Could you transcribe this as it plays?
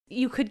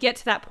you could get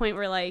to that point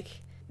where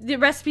like the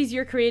recipes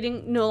you're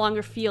creating no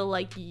longer feel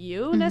like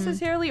you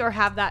necessarily, or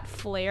have that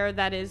flair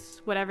that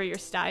is whatever your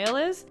style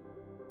is.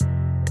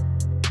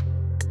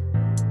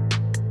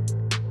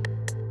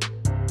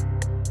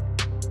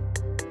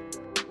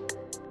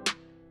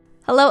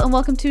 Hello and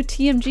welcome to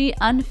TMG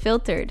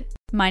Unfiltered.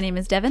 My name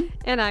is Devin.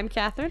 And I'm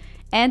Catherine.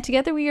 And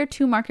together we are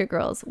two market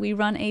girls. We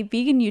run a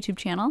vegan YouTube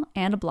channel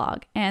and a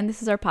blog. And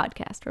this is our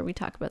podcast where we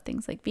talk about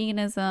things like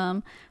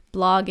veganism,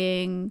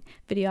 blogging,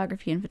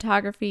 videography and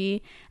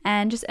photography,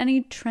 and just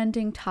any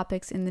trending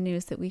topics in the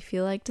news that we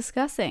feel like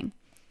discussing.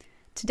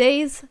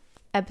 Today's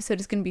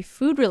episode is going to be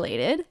food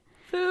related.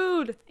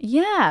 Food!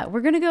 Yeah,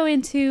 we're going to go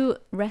into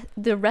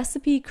the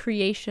recipe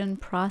creation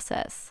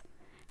process.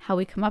 How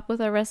we come up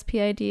with our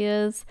recipe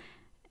ideas,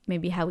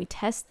 maybe how we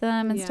test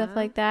them and stuff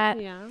like that.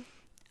 Yeah.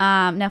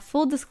 Now,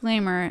 full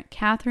disclaimer,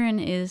 Catherine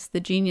is the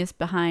genius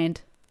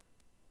behind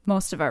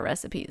most of our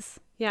recipes.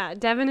 Yeah,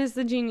 Devin is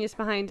the genius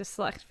behind a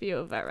select few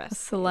of our recipes.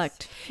 A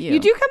select few. You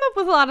do come up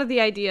with a lot of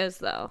the ideas,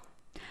 though.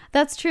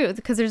 That's true,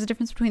 because there's a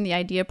difference between the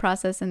idea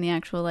process and the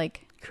actual,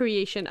 like...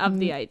 creation of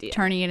the idea.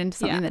 Turning it into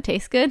something that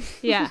tastes good.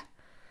 Yeah.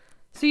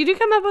 So you do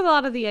come up with a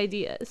lot of the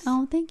ideas.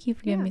 Oh, thank you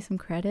for giving me some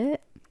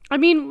credit. I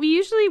mean, we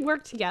usually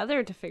work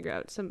together to figure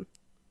out some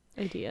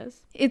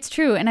ideas. It's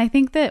true, and I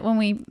think that when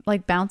we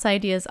like bounce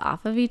ideas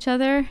off of each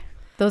other,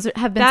 those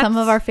have been some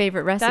of our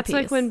favorite recipes. That's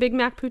like when Big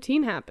Mac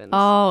poutine happens.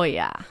 Oh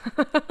yeah.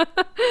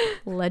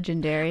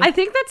 Legendary. I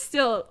think that's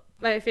still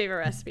my favorite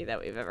recipe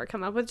that we've ever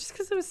come up with, just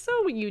because it was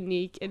so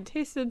unique and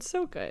tasted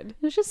so good.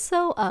 It was just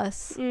so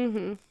us.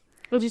 Mm-hmm.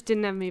 We just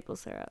didn't have maple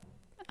syrup.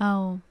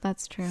 Oh,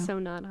 that's true. So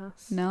not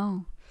us.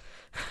 No.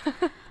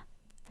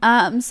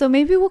 So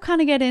maybe we'll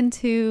kind of get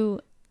into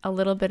a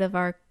little bit of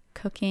our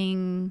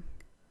cooking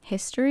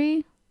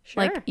history.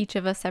 Sure. Like each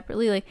of us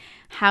separately, like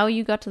how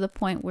you got to the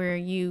point where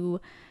you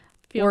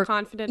feel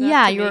confident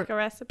enough to make a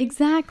recipe.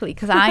 Exactly,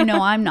 because I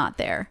know I'm not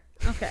there.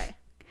 Okay.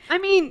 I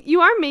mean,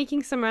 you are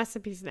making some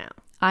recipes now.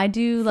 I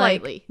do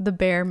Slightly. like the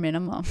bare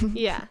minimum.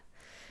 Yeah.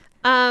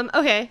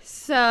 Okay,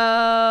 so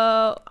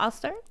I'll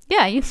start?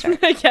 Yeah, you start.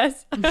 I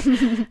guess.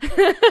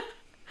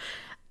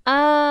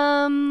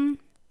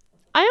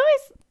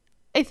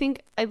 I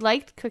think I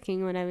liked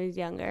cooking when I was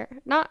younger.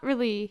 Not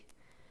really,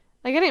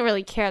 like I didn't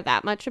really care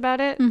that much about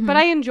it, but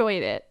I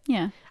enjoyed it.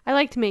 Yeah. I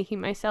liked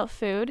making myself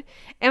food,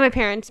 and my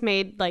parents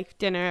made like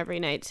dinner every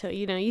night, so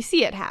you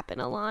see it happen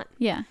a lot.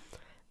 Yeah.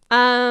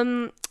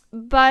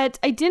 But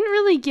I didn't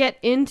really get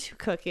into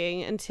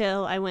cooking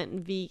until I went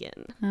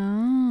vegan.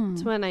 Oh.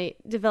 That's when I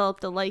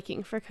developed a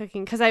liking for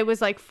cooking, because I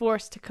was like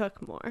forced to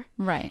cook more.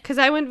 Right. Because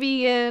I went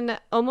vegan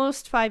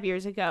almost 5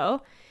 years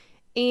ago,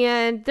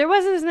 and there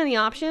wasn't as many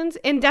options,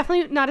 and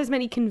definitely not as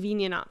many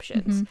convenient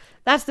options.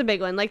 That's the big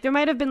one. Like there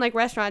might have been like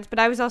restaurants, but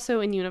I was also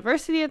in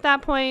university at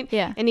that point.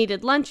 Yeah. And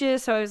needed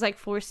lunches, so I was like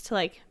forced to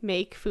like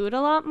make food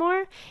a lot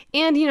more.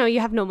 And you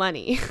have no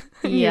money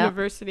in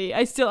university.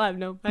 I still have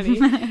no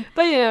money.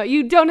 But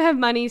you don't have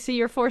money, so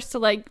you're forced to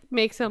like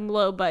make some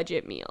low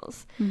budget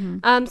meals. So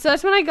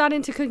that's when I got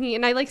into cooking,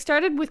 and I like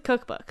started with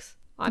cookbooks,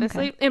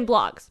 honestly, and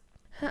blogs.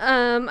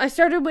 I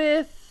started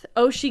with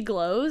Oshi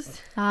Glows.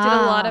 Did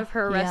a lot of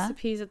her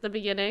recipes at the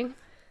beginning.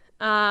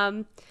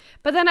 But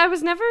then I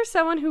was never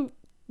someone who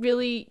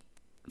really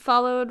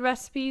followed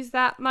recipes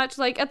that much.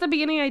 Like at the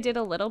beginning I did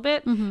a little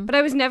bit, but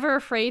I was never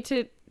afraid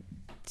to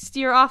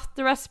steer off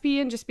the recipe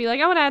and just be like,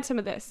 I want to add some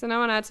of this and I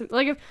want to add some,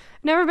 like I've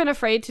never been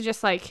afraid to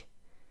just like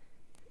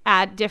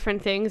add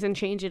different things and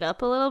change it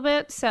up a little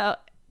bit. So,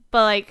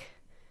 but like,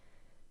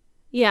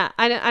 yeah,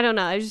 I don't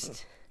know.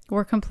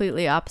 We're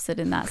completely opposite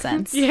in that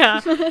sense.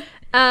 Yeah.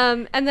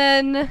 And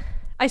then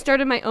I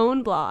started my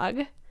own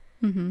blog,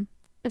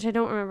 which I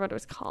don't remember what it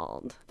was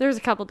called. There's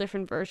a couple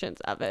different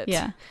versions of it.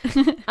 Yeah.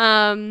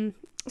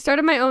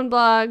 Started my own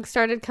blog,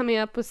 started coming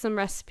up with some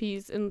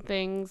recipes and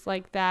things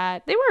like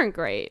that. They weren't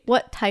great.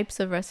 What types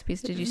of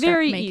recipes did you start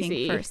Very making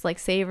easy. first? Like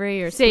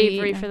savory or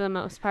Savory sweet? for the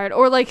most part.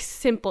 Or like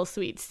simple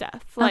sweet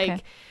stuff.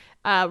 Like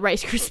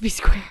Rice Krispie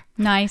Square.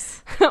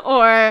 Nice.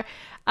 Or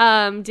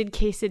did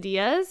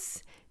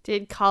quesadillas.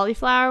 Did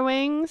cauliflower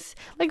wings.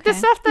 Like the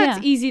stuff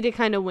that's easy to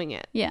kind of wing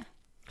it. Yeah.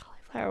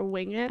 Cauliflower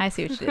wing it. I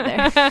see what you did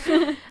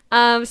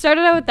there.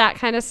 Started out with that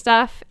kind of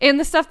stuff. And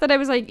the stuff that I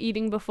was like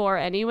eating before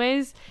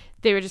anyways,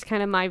 they were just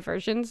kind of my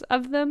versions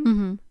of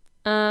them.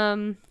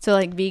 So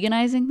like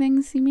veganizing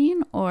things, you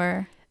mean?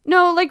 Or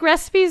no, like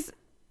recipes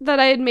that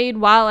I had made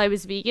while I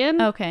was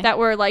vegan. Okay. That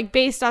were like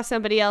based off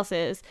somebody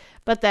else's.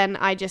 But then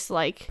I just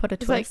like put a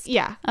twist. Like,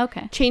 yeah.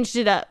 Okay. Changed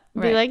it up.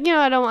 Right. Be like,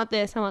 I don't want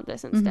this. I want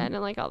this instead.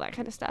 And like all that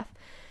kind of stuff.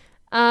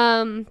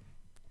 That,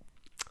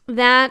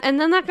 and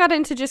then that got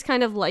into just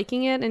kind of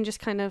liking it and just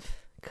kind of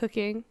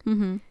cooking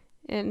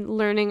and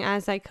learning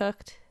as I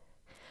cooked.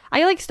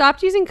 I like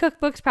stopped using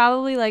cookbooks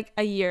probably like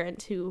a year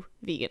into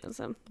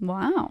veganism.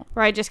 Wow.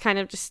 Where I just kind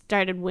of just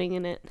started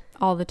winging it.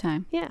 All the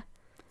time. Yeah.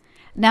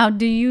 Now,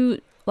 do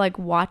you like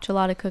watch a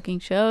lot of cooking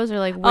shows, or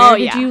like where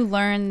did you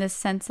learn this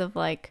sense of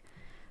like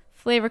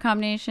flavor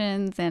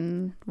combinations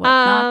and what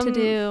not to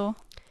do?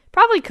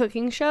 Probably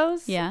cooking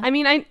shows. Yeah. I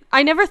mean,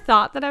 I never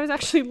thought that I was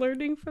actually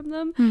learning from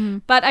them, Mm-hmm.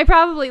 but I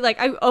probably, like,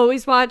 I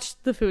always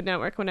watched the Food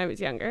Network when I was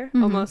younger.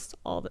 Mm-hmm. Almost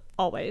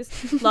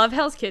always. Love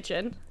Hell's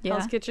Kitchen. Yeah.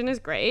 Hell's Kitchen is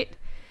great.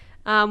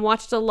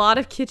 Watched a lot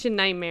of Kitchen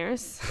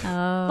Nightmares. Oh.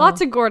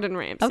 Lots of Gordon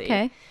Ramsay.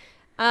 Okay.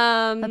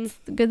 Um, That's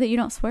good that you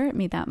don't swear at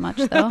me that much,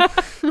 though.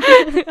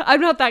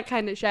 I'm not that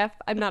kind of chef.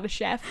 I'm not a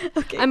chef.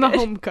 Okay, I'm a good.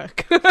 home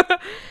cook.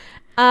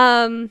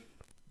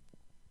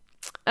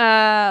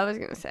 I was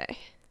gonna say,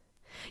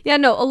 yeah,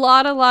 no, a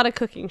lot of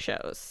cooking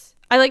shows.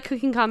 I like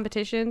cooking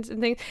competitions and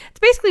things. It's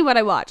basically what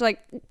I watch, like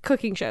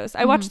cooking shows.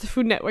 I watch the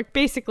Food Network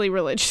basically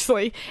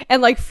religiously,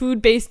 and like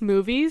food-based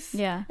movies,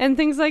 Yeah. and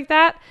things like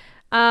that.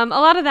 A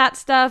lot of that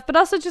stuff, but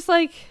also just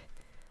like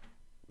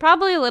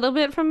probably a little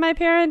bit from my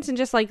parents and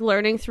just like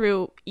learning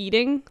through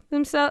eating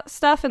them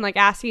stuff and like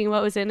asking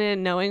what was in it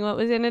and knowing what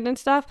was in it and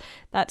stuff.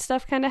 That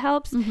stuff kind of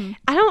helps. Mm-hmm.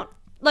 I don't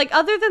like,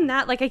 other than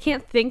that, like I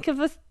can't think of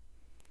a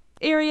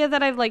area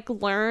that I've like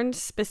learned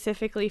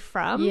specifically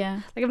from.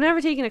 Yeah. Like I've never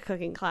taken a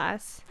cooking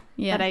class.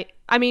 Yeah. But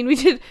I mean we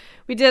did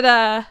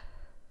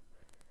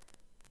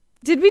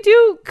we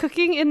do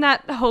cooking in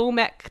that home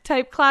ec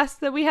type class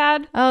that we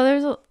had? Oh,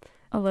 there's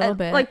a little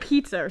bit. Like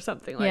pizza or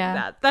something like Yeah.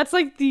 that. That's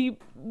like the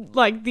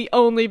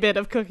only bit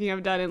of cooking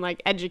I've done in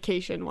like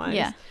education wise.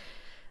 Yeah.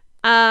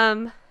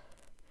 I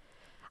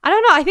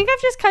don't know. I think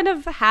I've just kind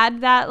of had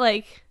that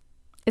like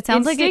It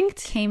sounds instinct.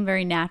 like it came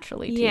very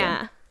naturally to you.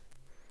 Yeah.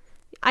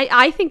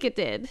 I think it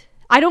did.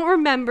 I don't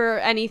remember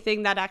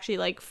anything that actually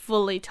like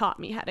fully taught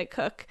me how to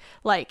cook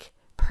like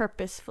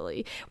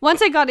purposefully.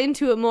 Once I got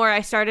into it more,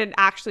 I started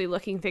actually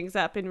looking things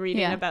up and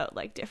reading Yeah. about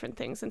like different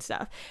things and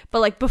stuff. But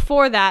like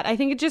before that, I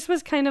think it just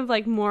was kind of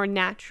like more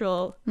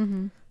natural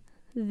Mm-hmm.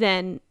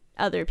 than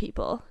other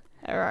people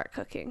are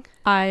cooking.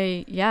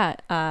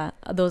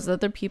 Those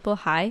other people,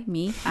 hi,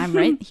 me, I'm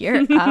right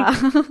here.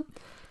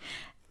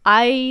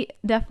 I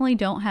definitely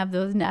don't have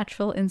those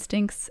natural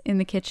instincts in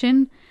the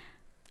kitchen.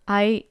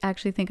 I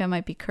actually think I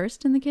might be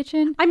cursed in the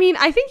kitchen. I mean,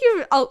 I think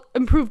you've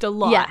improved a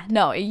lot. Yeah,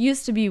 no, it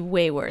used to be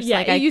way worse. Yeah,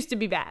 Like it used to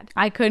be bad.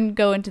 I couldn't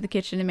go into the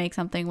kitchen and make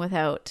something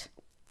without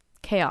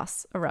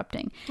chaos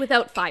erupting.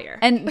 Without fire.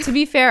 And to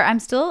be fair, I'm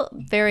still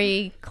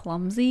very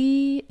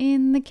clumsy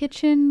in the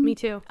kitchen. Me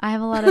too. I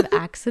have a lot of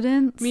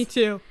accidents. Me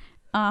too.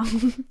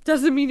 Um,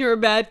 Doesn't mean you're a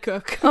bad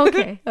cook.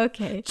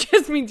 okay.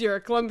 Just means you're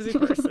a clumsy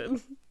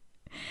person.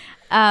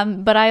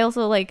 But I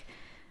also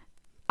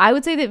I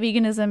would say that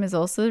veganism is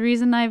also the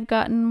reason I've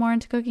gotten more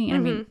into cooking. And I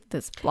mean,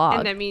 this blog,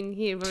 And I mean,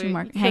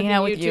 hanging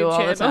out with you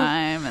all the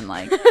time and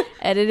like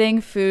editing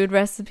food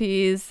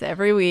recipes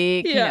every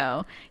week, Yeah. you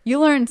know, you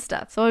learn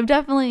stuff. So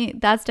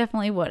that's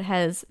definitely what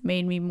has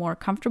made me more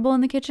comfortable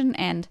in the kitchen.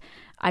 And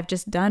I've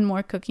just done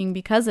more cooking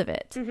because of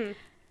it. Mm-hmm.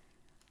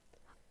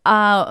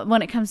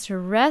 When it comes to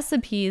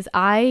recipes,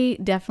 I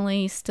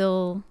definitely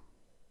still,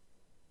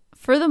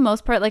 for the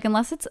most part, like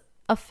unless it's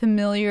a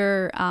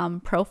familiar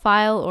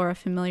profile or a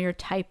familiar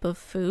type of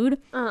food,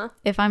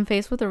 if I'm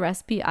faced with a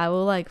recipe, I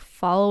will like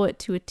follow it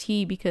to a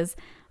T because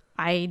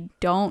I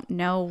don't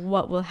know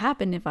what will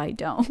happen if I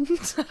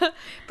don't.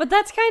 But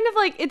that's kind of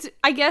like,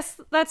 I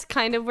guess that's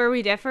kind of where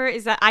we differ,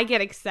 is that I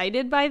get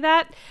excited by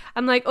that.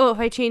 I'm like, oh, if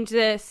I change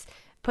this,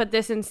 put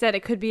this instead,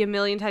 it could be a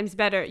million times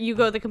better. You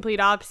go the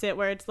complete opposite,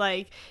 where it's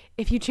like,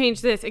 if you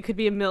change this, it could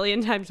be a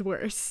million times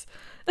worse.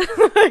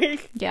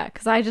 Like, Yeah,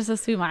 because I just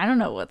assume I don't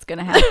know what's going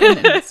to happen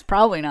and it's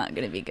probably not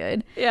going to be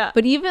good. yeah.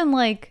 But even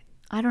like,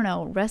 I don't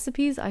know,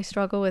 recipes I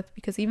struggle with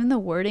because even the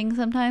wording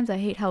sometimes, I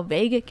hate how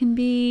vague it can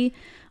be.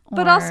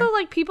 But or- also,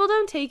 like, people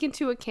don't take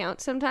into account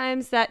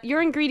sometimes that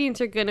your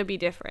ingredients are going to be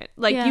different.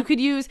 Like, Yeah. you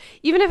could use,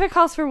 even if it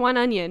calls for 1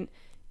 onion,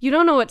 you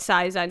don't know what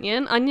size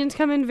onion. Onions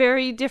come in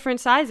very different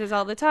sizes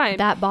all the time.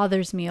 that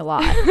bothers me a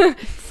lot.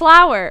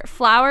 Flour,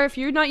 if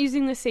you're not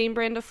using the same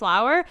brand of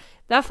flour,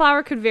 that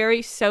flour could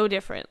vary so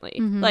differently.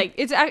 Like,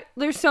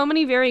 there's so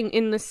many varying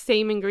in the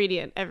same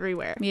ingredient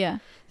everywhere. Yeah.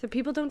 So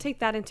people don't take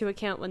that into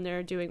account when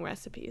they're doing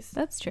recipes.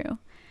 That's true.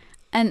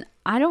 And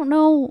I don't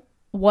know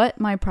what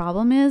my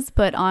problem is,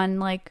 but on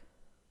like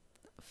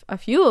a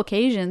few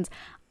occasions,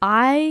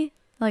 I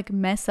like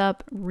mess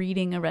up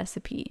reading a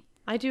recipe.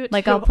 I do it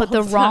Like too I'll put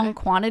all the wrong time.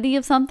 quantity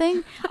of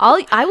something.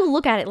 I will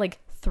look at it like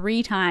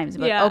 3 times,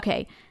 but Yeah.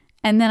 okay.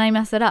 And then I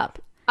mess it up.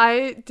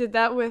 I did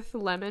that with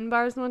lemon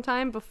bars one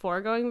time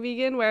before going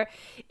vegan, where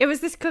it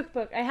was this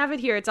cookbook. I have it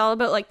here. It's all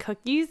about like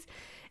cookies,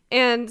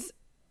 and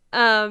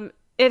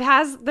it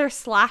has their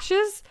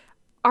slashes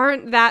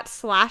aren't that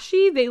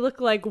slashy. They look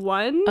like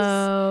ones.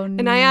 Oh,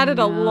 and I added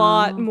a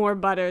lot no. more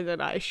butter than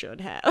I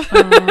should have.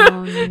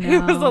 Oh,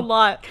 It was a no.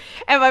 lot.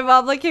 And my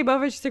mom like came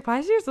over. She's like, "Why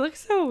does yours look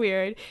so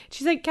weird?"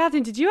 She's like,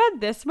 "Catherine, did you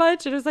add this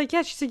much?" And I was like,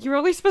 "Yeah." She's like, "You're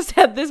only supposed to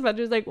add this much."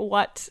 I was like,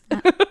 "What?"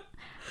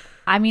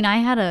 I mean, I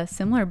had a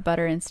similar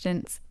butter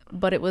instance,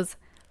 but it was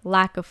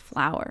lack of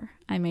flour.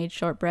 I made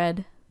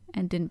shortbread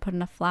and didn't put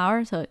enough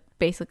flour, so it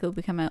basically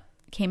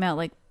came out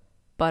like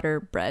butter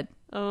bread.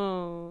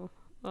 Oh.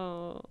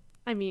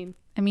 I mean,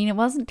 it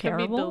wasn't could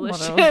terrible. be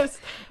delicious.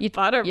 You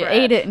Butterbread.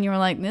 ate it and you were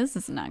like, this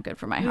is not good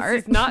for my heart.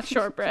 This is not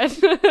shortbread.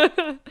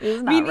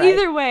 It's not right.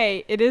 Either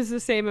way, it is the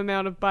same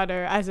amount of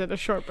butter as in a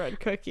shortbread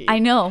cookie. I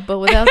know, but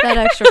without that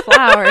extra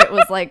flour, it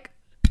was like,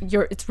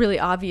 it's really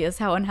obvious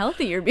how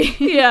unhealthy you're being.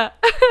 Yeah.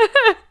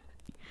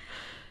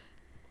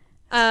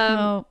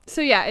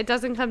 So yeah, it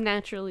doesn't come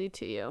naturally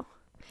to you.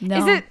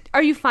 No.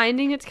 Are you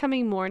finding it's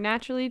coming more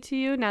naturally to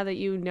you now that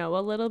you know a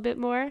little bit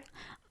more?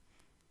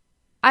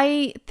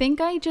 I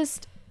think I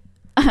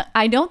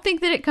don't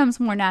think that it comes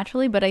more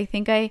naturally, but I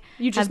think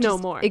you just know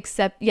more. It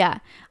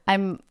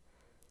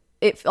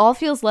all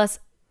feels less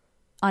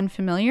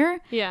unfamiliar.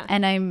 Yeah.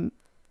 And I'm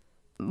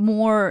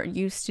more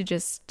used to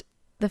just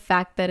the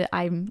fact that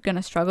I'm going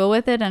to struggle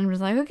with it. And I'm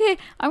just like, okay,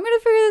 I'm going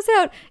to figure this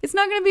out. It's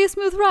not going to be a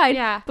smooth ride.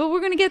 Yeah. But we're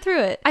going to get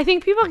through it. I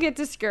think people get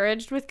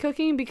discouraged with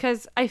cooking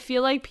because I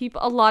feel like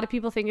a lot of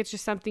people think it's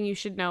just something you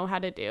should know how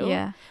to do.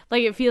 Yeah.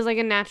 Like it feels like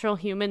a natural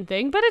human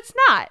thing, but it's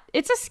not.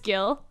 It's a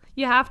skill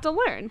you have to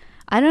learn.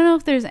 I don't know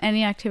if there's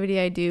any activity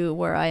I do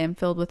where I am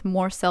filled with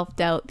more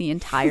self-doubt the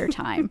entire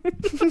time.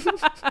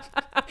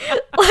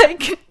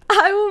 Like,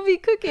 I will be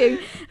cooking.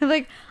 I'm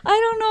like, I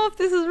don't know if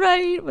this is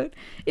right, but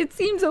it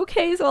seems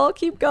okay, so I'll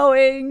keep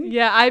going.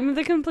 Yeah, I'm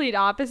the complete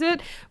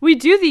opposite. We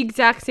do the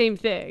exact same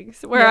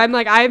things where I'm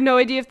like, I have no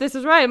idea if this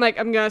is right. I'm like,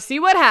 I'm going to see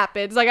what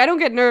happens. Like, I don't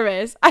get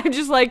nervous. I'm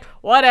just like,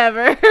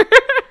 whatever.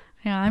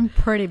 Yeah, I'm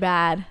pretty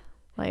bad.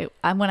 Like,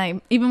 when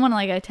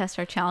I test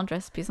our challenge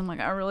recipes, I'm like,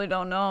 I really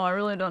don't know.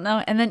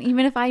 And then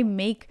even if I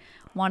make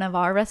one of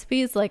our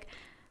recipes, like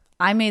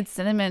I made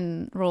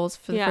cinnamon rolls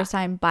for the first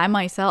time by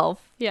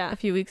myself a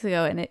few weeks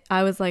ago. And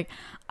I was like,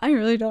 I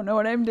really don't know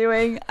what I'm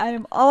doing.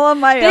 I'm all on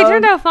my own. They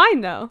turned out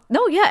fine though.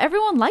 No, yeah,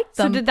 everyone liked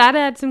them. So did that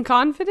add some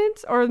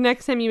confidence, or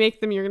next time you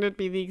make them, you're going to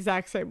be the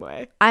exact same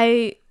way?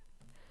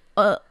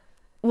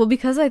 Well,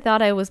 because I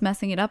thought I was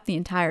messing it up the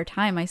entire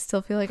time, I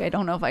still feel like I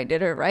don't know if I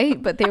did it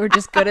right, but they were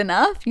just good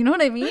enough. You know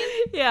what I mean?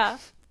 Yeah.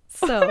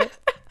 So,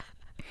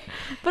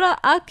 but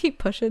I'll keep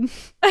pushing.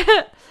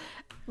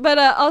 But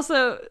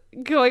also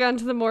going on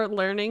to the more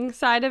learning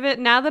side of it,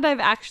 now that I've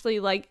actually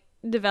like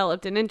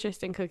developed an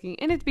interest in cooking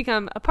and it's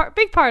become a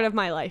big part of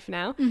my life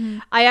now,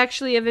 I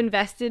actually have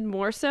invested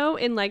more so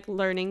in like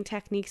learning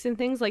techniques and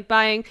things like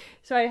buying.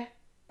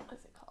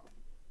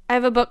 I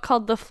have a book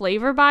called The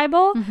Flavor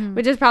Bible,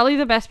 which is probably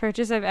the best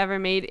purchase I've ever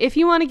made. If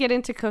you want to get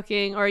into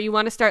cooking or you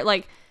want to start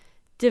like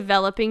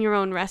developing your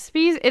own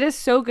recipes, it is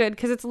so good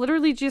because it's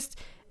literally just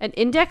an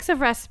index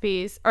of an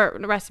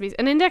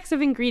index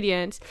of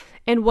ingredients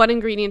and what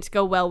ingredients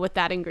go well with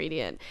that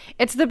ingredient.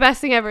 It's the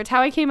best thing ever. It's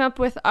how I came up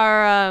with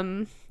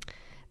our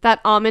that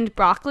almond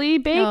broccoli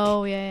bake.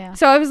 Oh, yeah.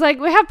 So I was like,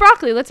 we have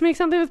broccoli. Let's make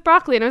something with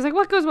broccoli. And I was like,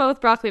 what goes well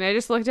with broccoli? And I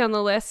just looked down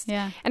the list.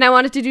 Yeah. And I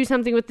wanted to do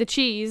something with the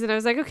cheese. And I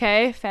was like,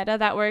 okay, feta,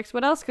 that works.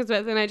 What else goes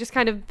with? And I just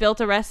kind of built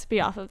a recipe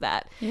off of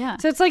that. Yeah.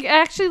 So it's like,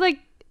 actually, like,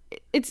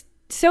 it's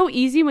so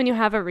easy when you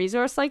have a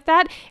resource like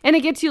that. And it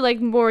gets you, like,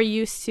 more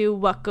used to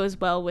what goes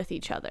well with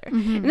each other.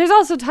 And there's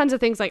also tons of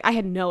things, like, I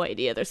had no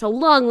idea. There's a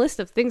long list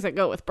of things that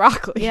go with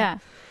broccoli. Yeah.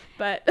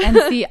 But and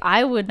see,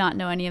 I would not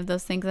know any of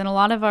those things. And a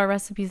lot of our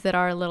recipes that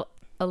are a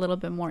little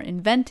bit more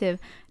inventive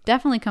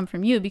definitely come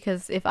from you,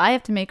 because if I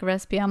have to make a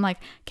recipe, I'm like,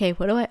 okay,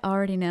 what do I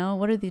already know?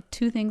 What are the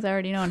two things I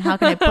already know, and how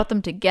can I put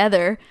them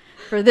together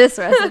for this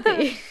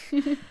recipe?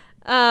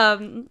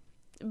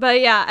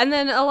 But yeah, and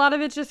then a lot of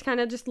it's just kind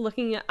of just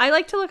looking at, I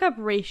like to look up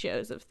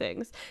ratios of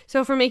things.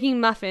 So for making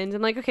muffins,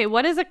 I'm like, okay,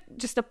 what is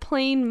just a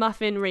plain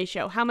muffin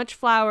ratio? How much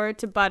flour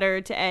to butter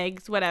to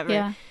eggs, whatever.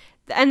 Yeah.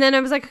 And then I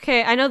was like,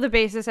 okay, I know the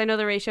basis, I know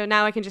the ratio.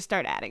 Now I can just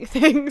start adding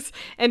things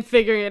and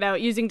figuring it out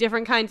using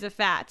different kinds of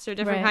fats or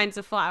different kinds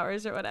of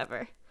flours or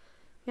whatever.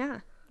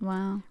 Yeah.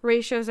 Wow.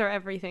 Ratios are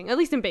everything, at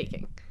least in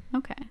baking.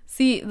 Okay.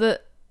 See,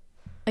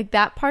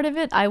 that part of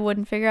it, I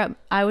wouldn't figure out.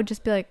 I would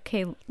just be like,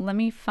 okay, let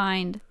me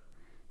find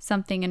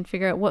something and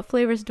figure out what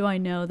flavors do I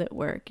know that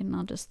work, and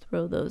I'll just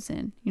throw those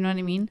in. You know what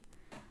I mean?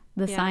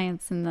 The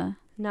science and the...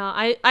 No,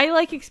 I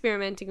like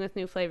experimenting with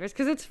new flavors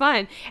because it's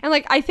fun. And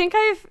like, I think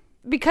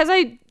because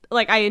I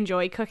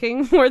enjoy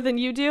cooking more than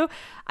you do,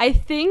 I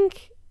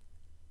think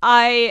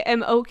I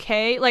am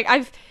okay. Like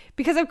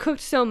because I've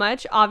cooked so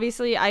much,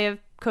 obviously I have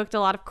cooked a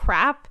lot of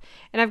crap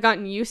and I've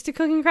gotten used to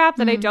cooking crap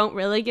that I don't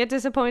really get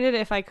disappointed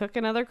if I cook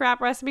another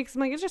crap recipe, because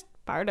I'm like, it's just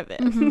part of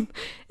it.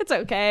 It's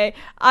okay.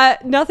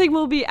 Nothing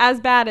will be as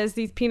bad as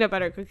these peanut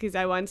butter cookies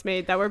I once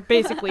made that were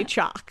basically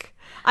chalk.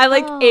 I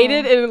ate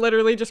it and it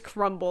literally just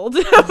crumbled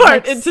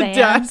apart into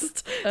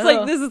dust. It's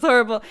like, this is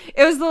horrible.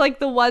 It was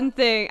the one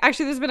thing.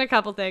 Actually, there's been a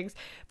couple things,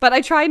 but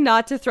I try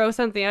not to throw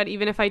something out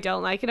even if I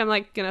don't like it. I'm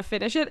like, gonna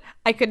finish it.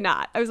 I could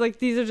not. I was like,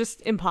 these are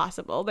just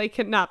impossible. They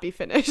cannot be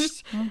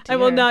finished. I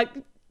will not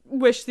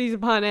wish these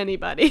upon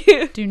anybody.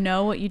 Do you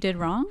know what you did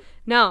wrong?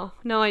 No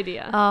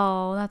idea.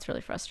 Oh, that's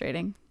really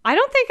frustrating. I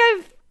don't think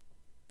I've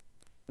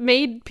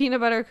made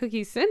peanut butter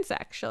cookies since,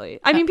 actually.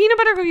 I mean, peanut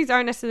butter cookies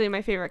aren't necessarily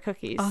my favorite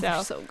cookies. Oh,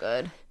 they're so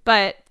good.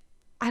 But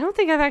I don't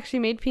think I've actually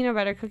made peanut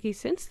butter cookies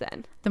since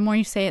then. The more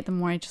you say it, the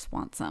more I just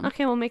want some.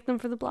 Okay, we'll make them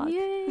for the blog.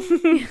 Yay.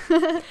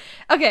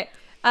 Okay,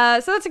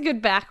 So that's a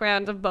good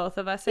background of both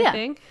of us, I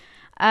think.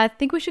 I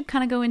think we should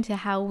kind of go into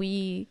how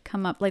we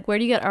come up, like, where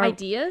do you get our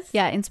ideas?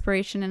 Yeah,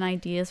 inspiration and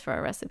ideas for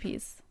our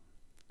recipes.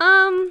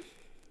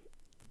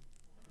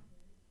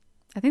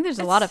 I think there's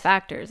a lot of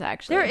factors,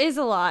 actually. There is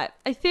a lot.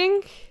 I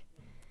think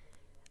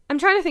I'm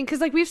trying to think,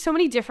 because like we have so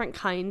many different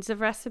kinds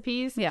of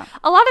recipes. Yeah.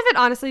 A lot of it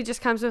honestly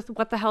just comes with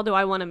what the hell do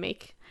I want to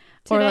make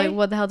today? Or like,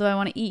 what the hell do I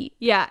want to eat?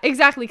 Yeah,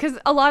 exactly. Because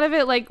a lot of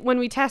it, like when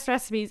we test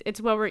recipes, it's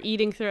what we're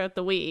eating throughout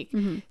the week.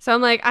 Mm-hmm. So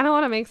I'm like, I don't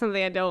want to make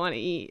something I don't want to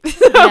eat.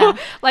 So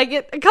like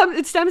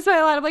it stems by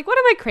a lot of like, what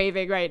am I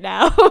craving right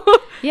now?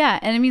 Yeah,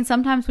 and I mean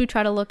sometimes we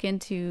try to look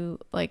into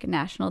like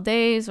national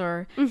days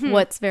or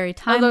what's very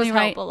timely, those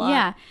right? help a lot.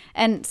 Yeah,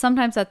 and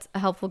sometimes that's a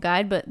helpful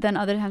guide, but then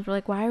other times we're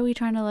like, why are we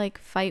trying to like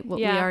fight what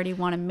we already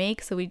want to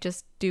make? So we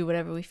just do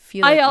whatever we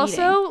feel like I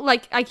also eating.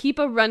 like I keep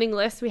a running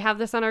list. We have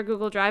this on our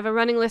Google Drive, a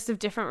running list of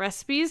different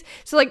recipes.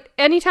 So like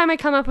anytime I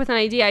come up with an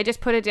idea, I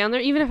just put it down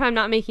there, even if I'm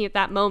not making it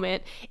that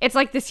moment. It's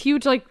like this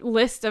huge like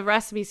list of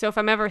recipes. So if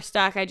I'm ever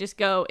stuck, I just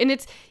go, and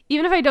it's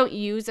even if I don't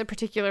use a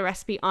particular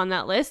recipe on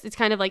that list, it's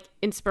kind of like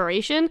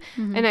inspiration.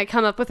 And I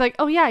come up with like,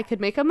 oh yeah, I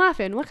could make a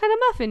muffin. What kind of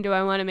muffin do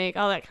I want to make?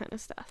 All that kind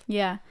of stuff.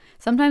 Yeah.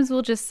 Sometimes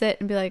we'll just sit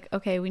and be like,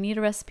 okay, we need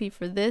a recipe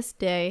for this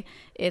day.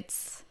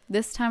 It's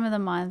this time of the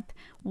month.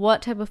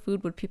 What type of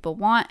food would people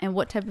want? And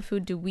what type of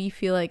food do we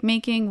feel like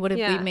making? What have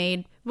we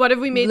made? What have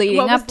we made? Leading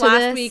what was up to last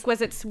this? week?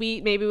 Was it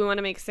sweet? Maybe we want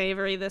to make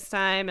savory this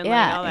time, and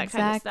like all that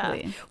kind of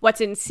stuff.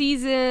 What's in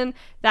season?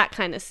 That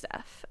kind of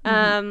stuff.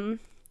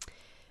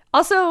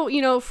 Also,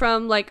 you know,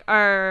 from like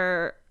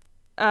our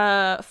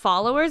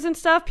followers and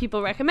stuff,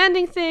 people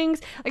recommending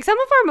things. Like some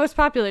of our most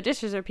popular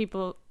dishes are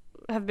people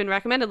have been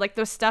recommended, like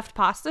those stuffed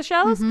pasta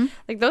shells.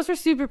 Like those were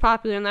super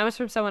popular, and that was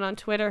from someone on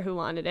Twitter who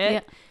wanted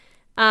it.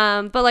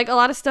 But like a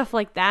lot of stuff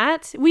like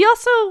that. We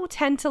also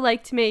tend to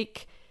like to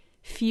make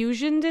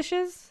fusion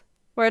dishes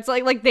where it's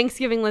like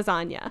Thanksgiving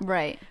lasagna.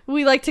 Right.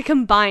 We like to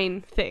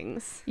combine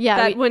things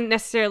that wouldn't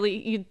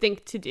necessarily you'd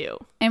think to do.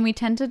 And we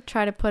tend to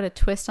try to put a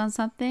twist on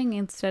something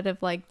instead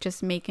of like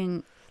just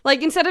making...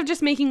 Like, instead of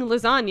just making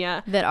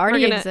lasagna. That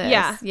already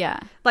exists. Yeah.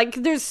 Like,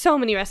 there's so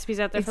many recipes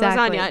out there for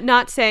lasagna.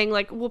 Not saying,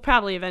 like, we'll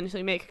probably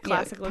eventually make a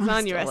classic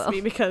lasagna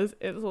recipe because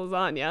it's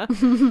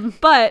lasagna.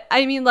 But,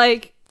 I mean,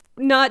 like,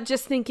 not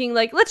just thinking,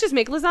 like, let's just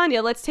make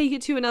lasagna. Let's take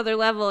it to another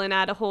level and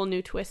add a whole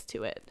new twist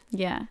to it.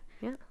 Yeah.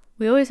 Yeah.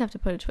 We always have to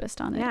put a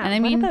twist on it. Yeah. And I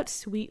mean, what about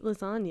sweet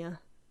lasagna?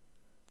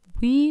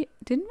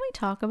 Didn't we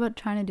talk about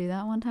trying to do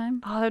that one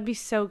time? Oh, that'd be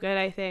so good,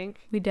 I think.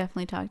 We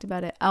definitely talked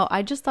about it. Oh,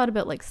 I just thought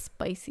about like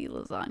spicy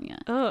lasagna.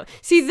 Oh,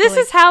 see, this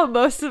is how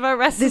most of our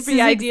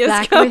recipe ideas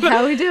exactly come.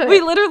 How we do it.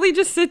 We literally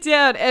just sit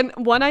down and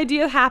one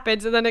idea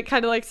happens and then it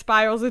kind of like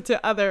spirals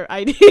into other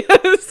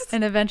ideas.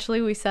 And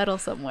eventually we settle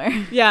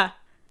somewhere. Yeah.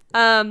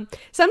 Sometimes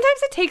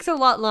it takes a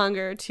lot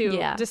longer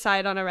to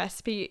decide on a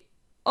recipe.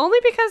 Only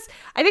because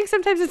I think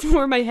sometimes it's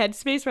more my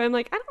headspace where I'm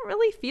like, I don't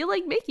really feel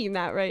like making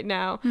that right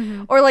now.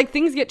 Or like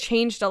things get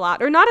changed a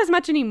lot. Or not as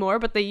much anymore,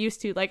 but they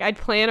used to. Like I'd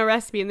plan a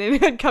recipe and then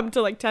I'd come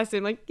to like test it.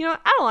 I'm like, you know,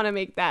 I don't want to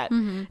make that.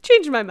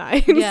 Change my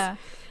mind. Yeah.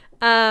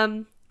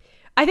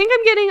 I think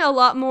I'm getting a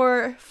lot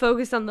more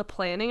focused on the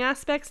planning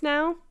aspects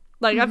now.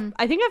 Like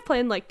I think I've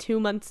planned like 2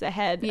 months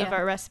ahead of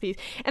our recipes.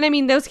 And I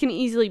mean, those can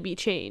easily be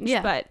changed.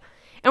 Yeah.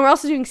 And we're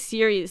also doing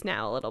series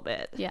now a little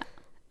bit. Yeah.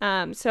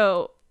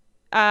 So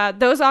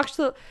those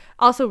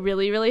also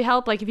really, really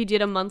help. Like if you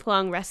did a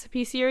month-long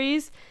recipe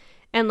series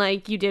and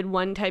like you did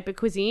one type of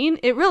cuisine,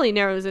 it really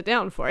narrows it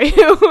down for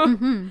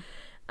you.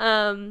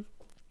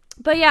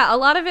 But yeah, a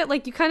lot of it,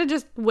 like you kind of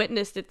just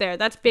witnessed it there.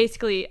 That's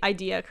basically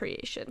idea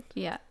creation.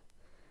 Yeah.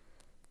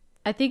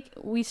 I think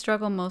we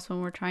struggle most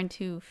when we're trying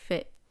to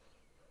fit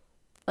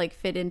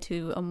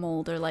into a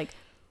mold or like,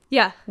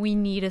 yeah, we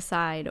need a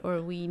side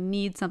or we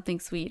need something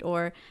sweet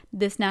or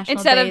this national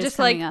instead day of just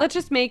like, let's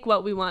just make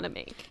what we want to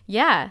make.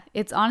 Yeah.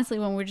 It's honestly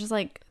when we're just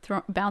like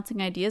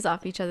bouncing ideas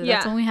off each other.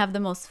 That's when we have the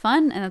most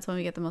fun and that's when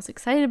we get the most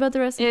excited about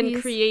the recipes.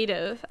 And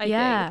creative, I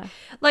think.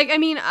 Like, I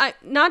mean,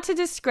 not to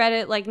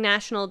discredit like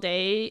National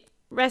Day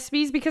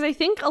recipes because I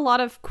think a lot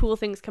of cool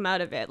things come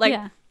out of it. Like,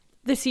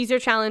 the Caesar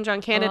Challenge on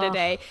Canada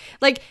Day.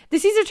 Like, the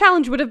Caesar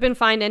Challenge would have been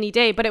fine any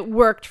day, but it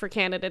worked for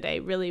Canada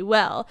Day really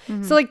well.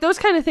 So, like, those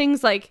kind of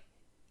things, like,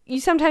 you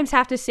sometimes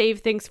have to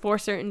save things for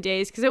certain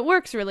days because it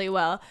works really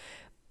well.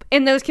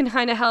 And those can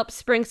kind of help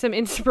spring some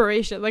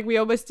inspiration. Like, we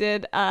almost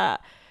did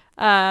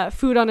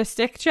food on a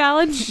stick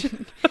challenge.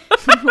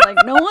 Like,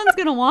 no one's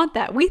going to want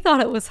that. We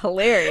thought it was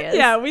hilarious.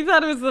 Yeah, we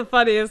thought it was the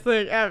funniest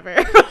thing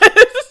ever.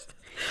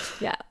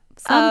 Yeah.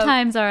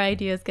 Sometimes our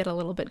ideas get a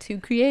little bit too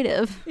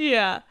creative.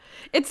 Yeah.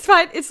 It's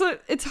fine.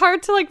 It's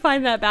hard to like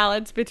find that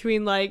balance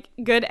between like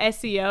good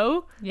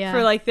SEO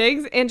for like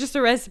things and just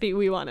a recipe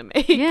we want to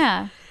make.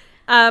 Yeah.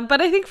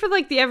 But I think for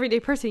like the everyday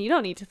person, you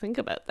don't need to think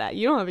about that.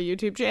 You don't have a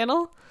YouTube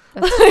channel.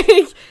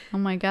 Like, oh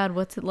my God,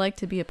 what's it like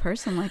to be a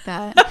person like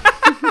that?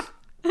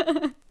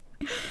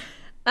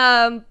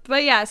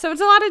 But yeah, so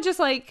it's a lot of just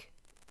like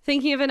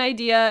thinking of an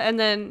idea and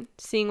then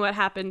seeing what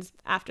happens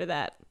after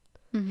that.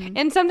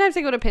 And sometimes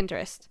I go to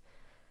Pinterest.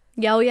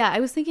 Yeah, oh yeah, I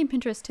was thinking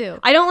Pinterest too.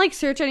 I don't like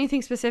search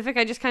anything specific.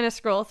 I just kind of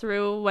scroll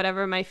through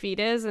whatever my feed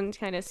is and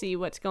kind of see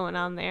what's going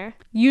on there.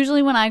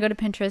 Usually when I go to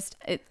Pinterest,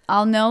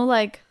 I'll know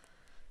like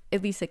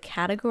at least a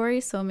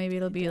category, so maybe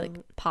it'll be like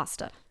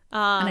pasta.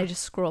 And I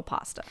just scroll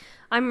pasta.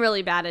 I'm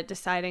really bad at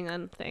deciding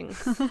on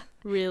things.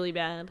 Really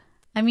bad.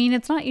 I mean,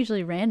 it's not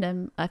usually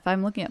random. If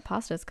I'm looking at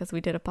pasta, it's because we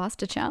did a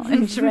pasta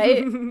challenge,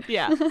 right?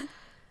 Yeah.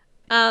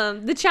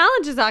 The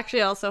challenges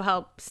actually also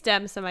help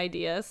stem some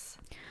ideas.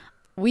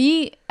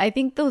 I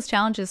think those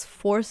challenges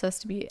force us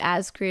to be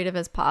as creative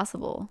as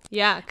possible.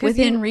 Yeah.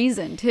 Within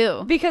reason,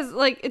 too. Because,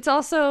 like, it's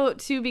also,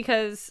 too,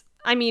 because,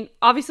 I mean,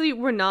 obviously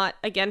we're not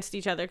against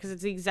each other because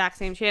it's the exact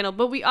same channel,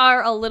 but we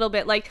are a little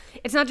bit, like,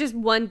 it's not just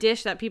one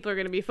dish that people are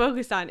going to be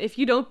focused on. If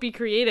you don't be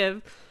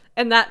creative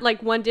and that,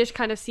 like, one dish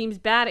kind of seems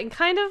bad and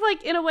kind of,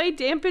 like, in a way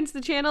dampens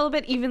the channel a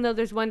bit, even though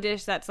there's one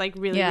dish that's, like,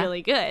 really,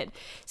 really good.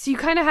 So you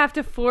kind of have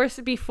to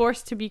be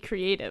forced to be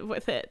creative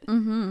with it.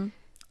 Mm-hmm.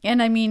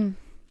 And, I mean,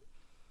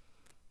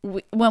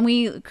 when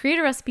we create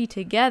a recipe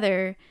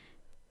together,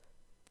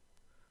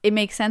 it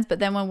makes sense. But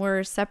then when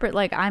we're separate,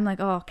 like, I'm like,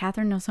 oh,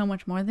 Catherine knows so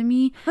much more than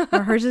me,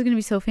 or hers is going to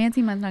be so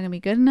fancy, mine's not going to be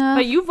good enough.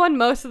 But you've won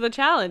most of the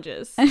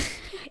challenges.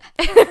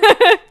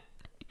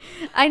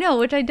 I know,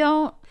 which I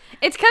don't.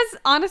 It's because,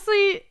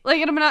 honestly,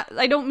 like,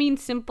 I don't mean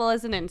simple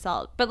as an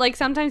insult, but, like,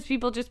 sometimes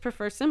people just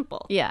prefer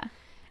simple. Yeah.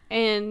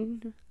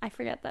 And I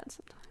forget that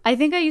sometimes. I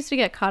think I used to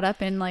get caught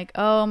up in, like,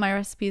 oh, my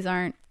recipes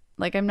aren't,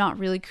 like, I'm not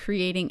really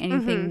creating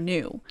anything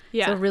new.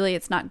 Yeah. So really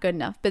it's not good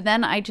enough. But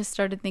then I just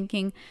started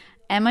thinking,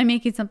 am I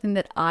making something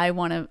that I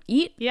want to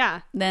eat?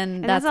 Yeah. Then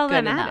that's all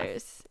that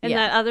matters. Enough. And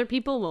that other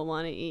people will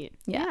want to eat.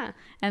 Yeah.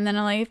 And then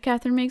I'm like, if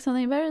Catherine makes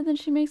something better, then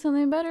she makes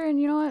something better. And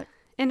you know what?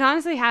 And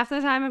honestly, half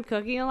the time I'm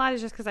cooking a lot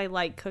is just because I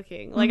like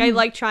cooking. Like, I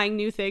like trying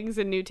new things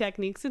and new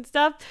techniques and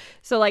stuff.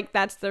 So, like,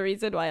 that's the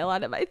reason why a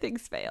lot of my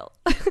things fail.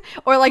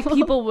 Or, like,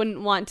 people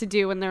wouldn't want to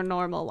do in their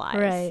normal lives.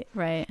 Right,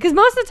 right. Because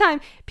most of the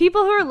time,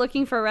 people who are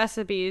looking for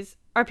recipes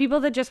are people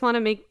that just want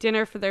to make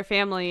dinner for their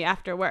family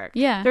after work.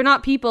 Yeah. They're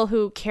not people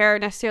who care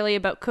necessarily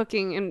about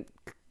cooking and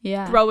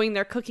growing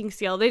their cooking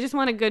skill. They just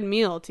want a good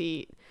meal to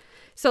eat.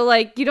 So,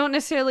 like, you don't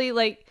necessarily,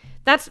 like,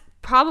 that's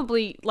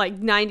probably like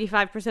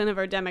 95% of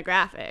our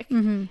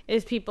demographic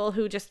is people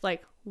who just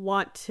like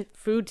want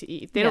food to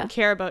eat. They don't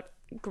care about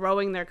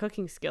growing their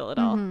cooking skill at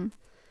all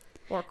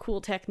or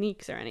cool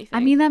techniques or anything.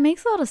 I mean, that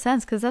makes a lot of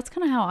sense because that's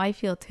kind of how I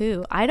feel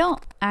too. I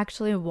don't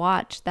actually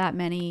watch that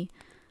many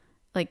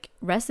like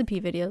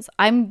recipe videos.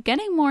 I'm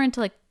getting more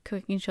into like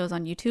cooking shows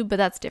on YouTube, but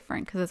that's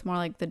different because it's more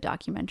like the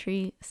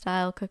documentary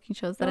style cooking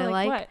shows that I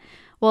like. What?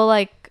 Well,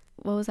 like,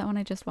 what was that one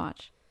I just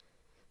watched?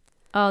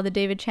 Oh, the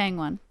David Chang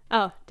one.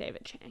 Oh,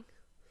 David Chang.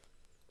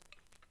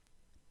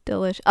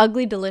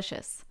 Ugly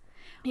Delicious.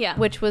 Yeah.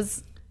 Which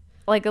was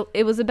like,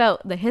 it was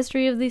about the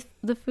history of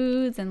the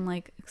foods and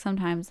like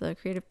sometimes the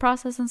creative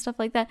process and stuff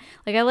like that.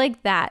 Like, I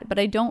like that, but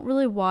I don't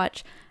really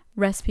watch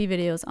recipe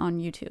videos on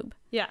YouTube.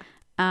 Yeah.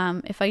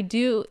 If I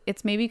do,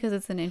 it's maybe because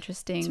it's an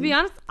interesting... To be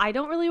honest, I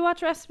don't really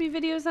watch recipe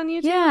videos on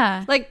YouTube.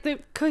 Yeah. Like, the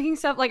cooking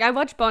stuff, like, I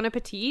watch Bon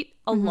Appetit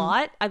a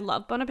lot. I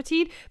love Bon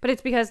Appetit, but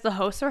it's because the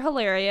hosts are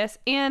hilarious,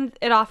 and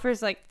it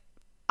offers, like,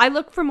 I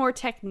look for more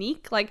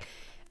technique. Like,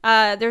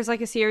 there's,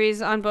 like, a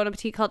series on Bon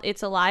Appetit called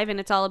It's Alive, and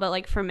it's all about,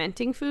 like,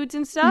 fermenting foods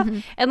and stuff.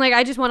 And, like,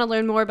 I just want to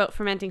learn more about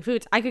fermenting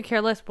foods. I could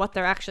care less what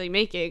they're actually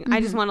making.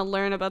 I just want to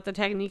learn about the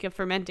technique of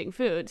fermenting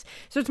foods.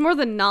 So it's more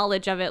the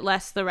knowledge of it,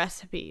 less the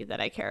recipe that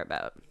I care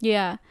about.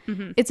 Yeah.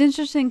 It's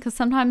interesting because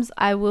sometimes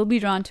I will be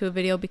drawn to a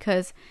video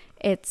because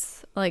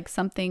it's, like,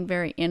 something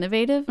very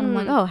innovative. And I'm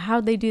like, oh,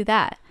 how'd they do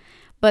that?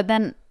 But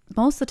then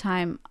most of the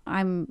time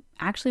I'm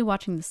actually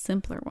watching the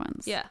simpler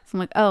ones. Yeah. So I'm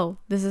like, oh,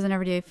 this is an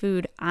everyday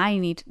food.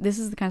 This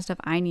is the kind of stuff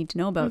I need to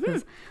know about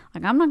because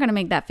like, I'm not going to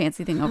make that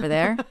fancy thing over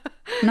there.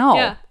 No.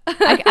 Yeah.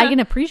 I can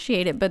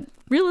appreciate it, but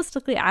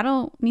realistically, I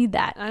don't need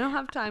that. I don't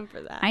have time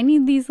for that. I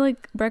need these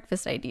like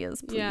breakfast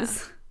ideas, please. Yeah.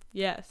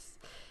 Yes.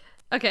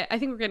 Okay. I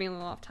think we're getting a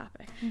little off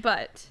topic,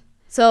 but...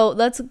 So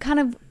let's kind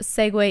of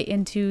segue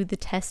into the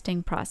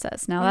testing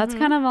process. Now, that's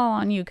kind of all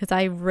on you because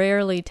I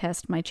rarely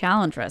test my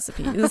challenge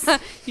recipes.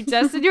 You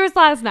tested yours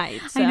last night.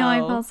 So. I know.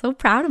 I felt so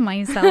proud of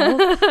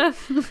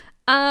myself.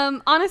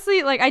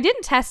 Honestly, like, I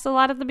didn't test a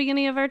lot at the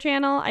beginning of our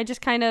channel. I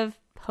just kind of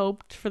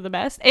hoped for the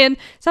best. And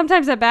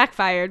sometimes that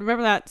backfired.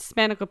 Remember that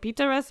Spanico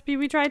pizza recipe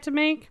we tried to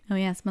make? Oh,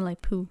 yeah. It smelled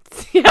like poo.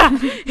 Yeah.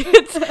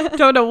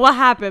 Don't know what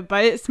happened,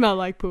 but it smelled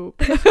like poop.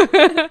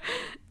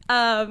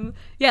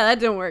 Yeah,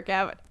 that didn't work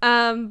out.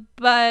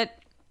 But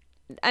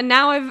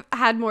now I've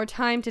had more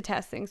time to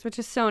test things, which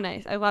is so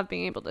nice. I love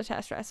being able to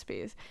test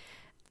recipes.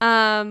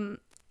 But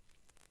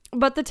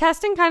the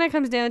testing kind of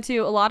comes down to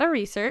a lot of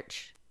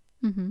research,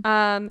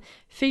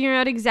 figuring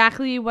out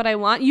exactly what I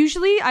want.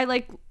 Usually I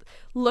like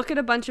look at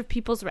a bunch of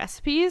people's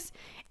recipes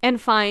and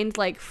find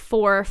like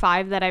 4 or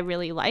 5 that I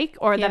really like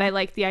or that I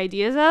like the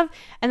ideas of,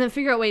 and then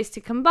figure out ways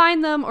to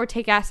combine them or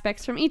take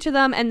aspects from each of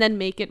them and then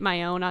make it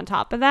my own on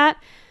top of that.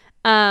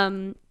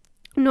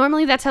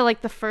 Normally that's how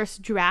like the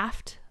first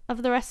draft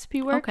of the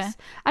recipe works. Okay.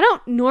 I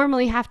don't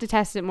normally have to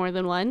test it more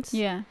than once.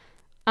 Yeah.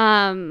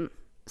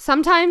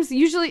 sometimes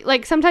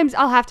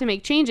I'll have to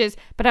make changes,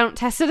 but I don't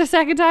test it a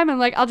second time. I'm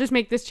like, I'll just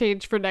make this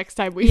change for next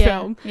time we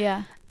film.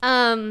 Yeah.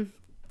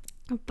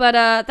 But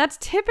that's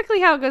typically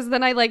how it goes.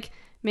 Then I like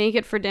make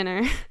it for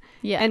dinner.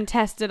 Yeah. And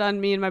test it on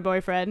me and my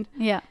boyfriend.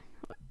 Yeah.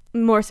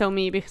 More so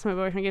me, because my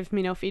boyfriend gives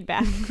me no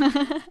feedback.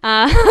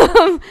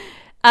 And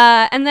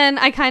then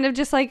I kind of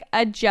just like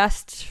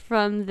adjust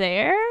from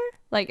there.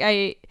 Like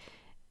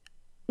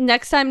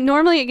next time,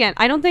 normally, again,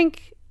 I don't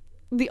think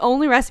the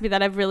only recipe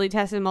that I've really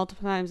tested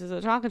multiple times is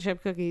the chocolate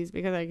chip cookies,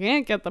 because I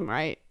can't get them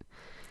right.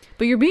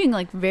 But you're being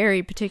like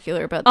very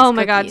particular about these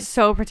my God,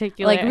 so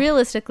particular. Like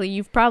realistically,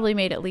 you've probably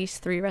made at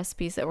least 3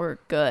 recipes that were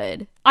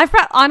good.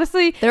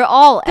 Honestly, they're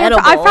all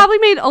edible. I've probably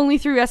made only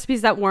 3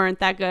 recipes that weren't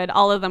that good.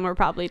 All of them were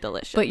probably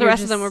delicious. But the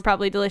rest of them were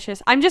probably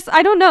delicious. I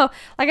don't know.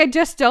 Like, I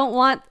just don't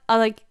want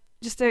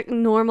just a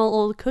normal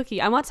old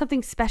cookie. I want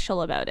something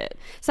special about it.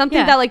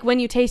 Something that like when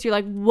you taste, you're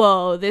like,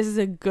 whoa, this is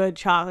a good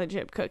chocolate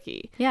chip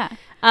cookie. Yeah.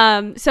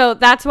 So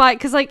that's why,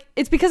 because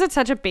it's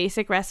such a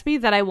basic recipe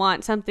that I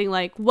want something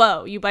like,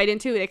 whoa, you bite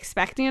into it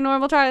expecting a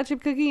normal chocolate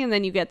chip cookie, and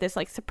then you get this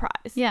like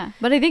surprise. Yeah.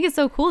 But I think it's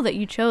so cool that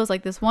you chose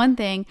like this one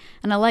thing,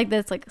 and I like that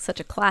it's like such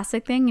a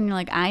classic thing, and you're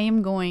like,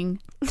 I'm gonna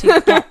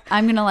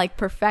like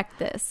perfect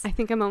this. I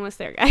think I'm almost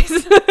there, guys.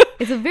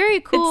 It's a very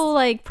cool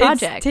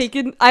project.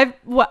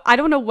 I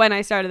don't know when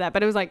I started that,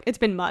 but it was like, it's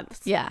been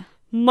months. Yeah.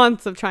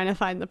 Months of trying to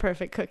find the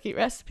perfect cookie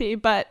recipe,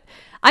 but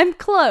I'm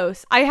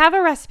close. I have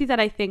a recipe that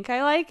I think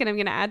I like, and I'm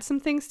going to add some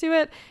things to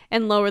it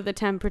and lower the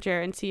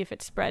temperature and see if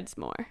it spreads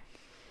more.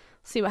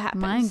 See what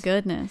happens. My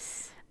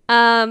goodness.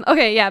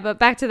 Okay, yeah, but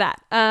back to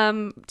that.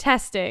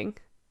 Testing.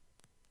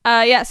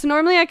 So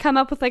normally I come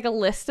up with like a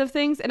list of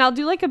things, and I'll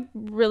do like a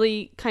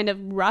really kind of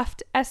rough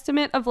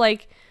estimate of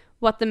like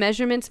what the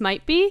measurements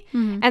might be.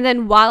 Mm-hmm. And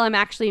then while I'm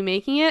actually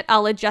making it,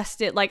 I'll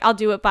adjust it. Like, I'll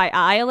do it by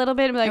eye a little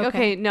bit and be like,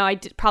 okay no, I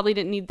probably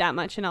didn't need that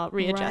much, and I'll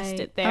readjust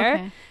it there.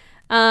 Okay.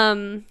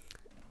 And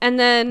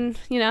then,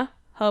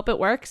 hope it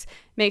works.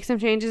 Make some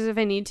changes if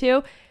I need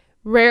to.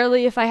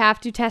 Rarely if I have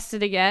to test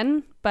it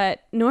again,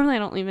 but normally I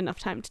don't leave enough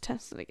time to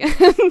test it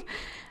again.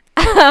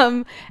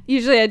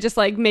 Usually I just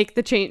like make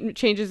the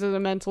changes as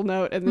a mental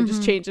note, and then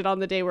just change it on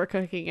the day we're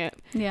cooking it.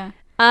 Yeah.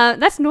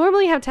 That's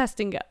normally how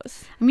testing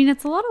goes. I mean,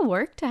 it's a lot of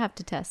work to have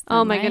to test them,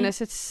 oh my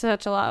goodness, it's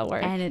such a lot of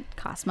work. And it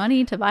costs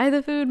money to buy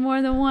the food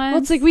more than once.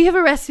 Well, it's like we have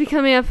a recipe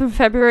coming up on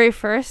February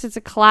 1st. It's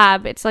a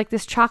collab. It's like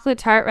this chocolate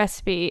tart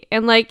recipe.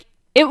 And like,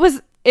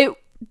 it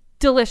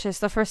delicious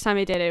the first time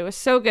I did it. It was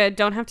so good.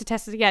 Don't have to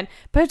test it again.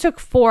 But it took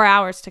 4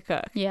 hours to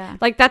cook. Yeah.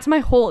 Like, that's my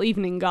whole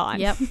evening gone.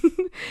 Yep.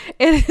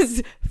 It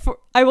is.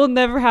 I will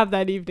never have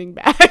that evening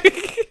back.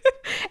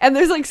 And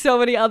there's like so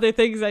many other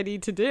things I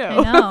need to do.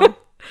 I know.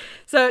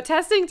 So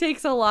testing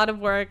takes a lot of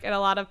work and a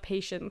lot of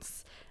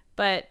patience,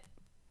 but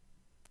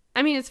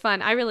I mean, it's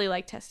fun. I really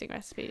like testing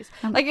recipes.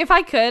 Like, if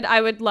I could,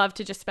 I would love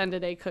to just spend a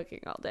day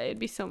cooking all day. It'd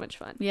be so much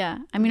fun. Yeah.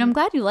 I mean, I'm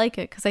glad you like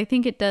it, because I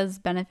think it does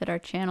benefit our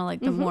channel.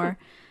 Like, the more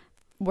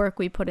work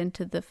we put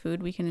into the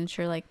food, we can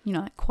ensure like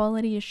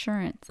quality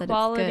assurance that it's good.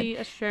 Quality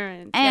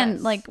assurance.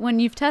 And like, when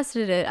you've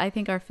tested it, I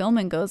think our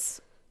filming goes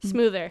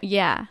smoother.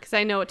 Yeah. Because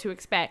I know what to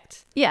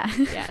expect. Yeah.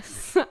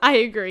 Yes. I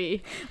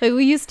agree. Like,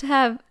 we used to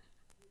have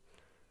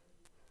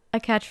a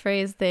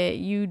catchphrase that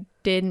you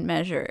didn't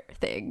measure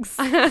things.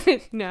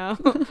 No.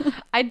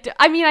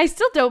 I mean, I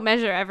still don't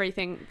measure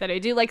everything that I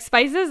do. Like,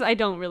 spices, I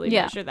don't really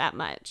measure that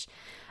much.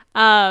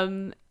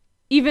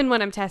 Even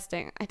when I'm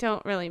testing, I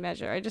don't really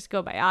measure. I just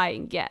go by eye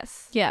and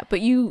guess. Yeah,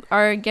 but you're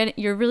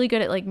really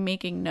good at like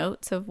making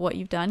notes of what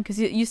you've done, because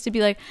it used to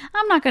be like,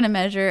 I'm not going to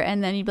measure,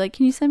 and then you'd be like,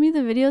 can you send me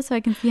the video so I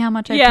can see how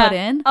much I put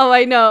in? Oh,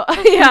 I know.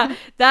 Yeah.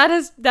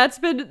 That's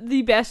been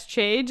the best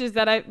change, is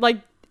that I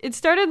like, it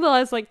started the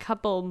last like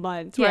couple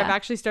months where I've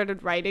actually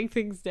started writing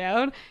things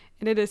down,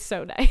 and it is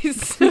so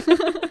nice.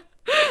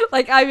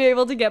 Like, I'm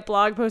able to get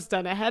blog posts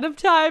done ahead of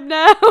time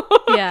now.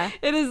 Yeah.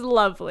 It is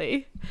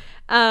lovely.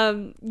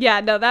 No,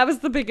 that was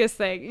the biggest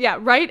thing. Yeah,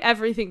 write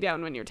everything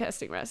down when you're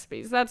testing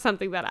recipes. That's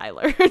something that I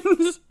learned.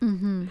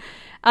 Mm-hmm.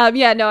 I've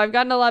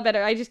gotten a lot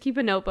better. I just keep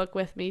a notebook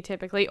with me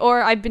typically,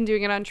 or I've been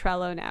doing it on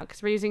Trello now,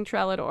 because we're using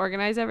Trello to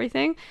organize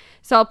everything.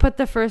 So I'll put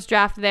the first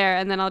draft there,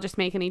 and then I'll just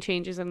make any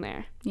changes in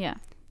there. Yeah.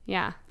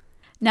 Yeah.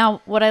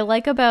 Now, what I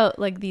like about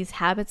like these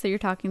habits that you're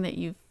talking that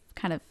you've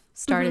kind of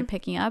started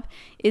picking up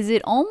is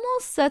it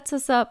almost sets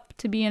us up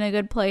to be in a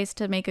good place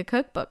to make a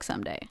cookbook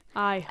someday.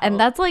 I hope. And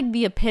that's like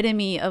the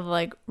epitome of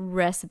like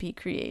recipe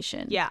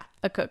creation. Yeah.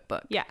 A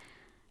cookbook. Yeah.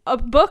 A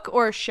book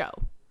or a show.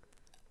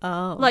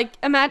 Oh. Like,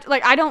 imagine,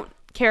 like, I don't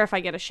care if I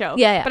get a show.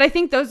 Yeah. But I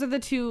think those are the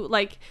two,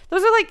 like,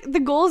 those are like the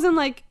goals in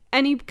like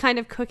any kind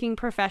of cooking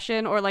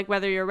profession, or like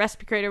whether you're a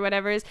recipe creator or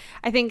whatever is,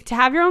 I think to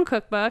have your own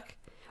cookbook,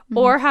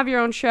 or have your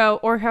own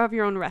show, or have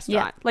your own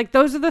restaurant. Yeah. Like,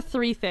 those are the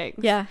 3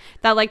 things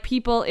that like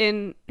people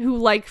who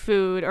like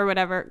food or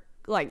whatever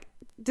like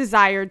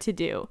desire to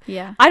do.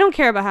 Yeah. I don't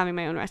care about having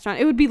my own restaurant.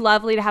 It would be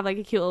lovely to have like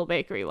a cute little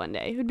bakery one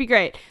day. It would be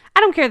great. I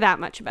don't care that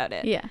much about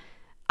it. Yeah.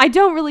 I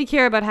don't really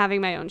care about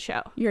having my own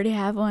show. You already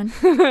have one.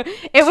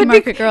 It would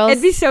be girls.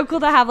 It'd be so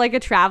cool to have like a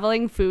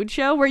traveling food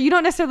show where you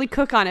don't necessarily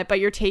cook on it, but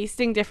you're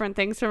tasting different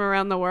things from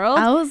around the world.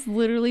 I was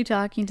literally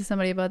talking to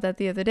somebody about that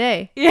the other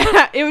day.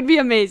 Yeah, it would be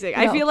amazing.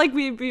 No, I feel like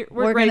we're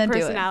great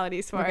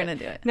personalities for it. We're gonna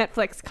do it.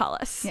 Netflix, call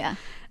us. Yeah,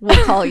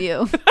 we'll call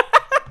you.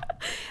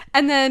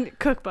 And then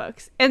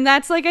cookbooks, and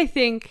that's like I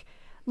think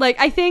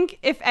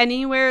if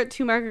anywhere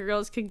Two Market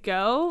Girls could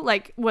go,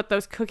 like with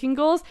those cooking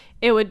goals,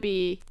 it would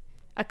be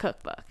a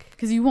cookbook.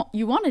 Because you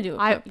want to do a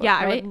cookbook,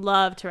 right? I would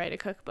love to write a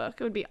cookbook.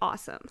 It would be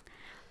awesome.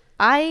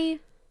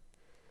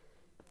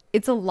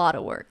 It's a lot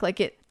of work.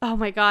 Like it. Oh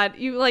my God,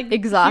 you like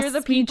exhausts you're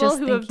the people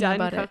who have done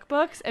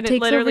cookbooks, and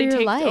it literally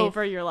takes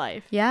over your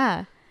life.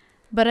 Yeah,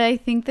 but I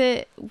think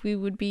that we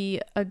would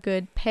be a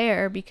good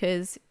pair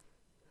because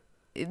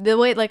the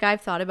way like I've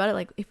thought about it,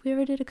 like if we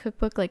ever did a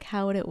cookbook, like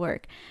how would it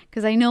work?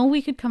 Because I know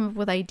we could come up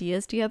with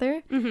ideas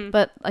together,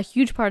 but a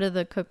huge part of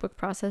the cookbook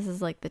process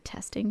is like the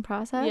testing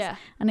process. Yeah,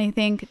 and I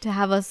think to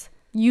have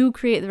you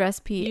create the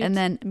recipe and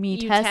then me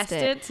test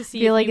it to see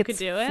feel if like you it's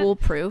could do it.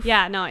 Foolproof.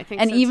 Yeah, no, I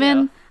think and so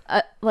even too.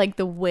 Like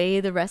the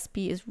way the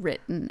recipe is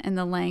written and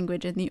the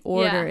language and the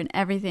order and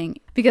everything,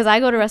 because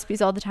I go to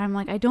recipes all the time,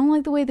 like I don't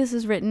like the way this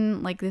is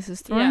written, like this is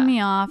throwing me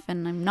off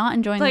and I'm not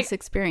enjoying this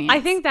experience. I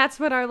think that's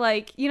what our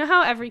like, you know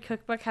how every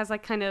cookbook has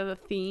like kind of a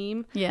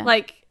theme,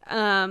 like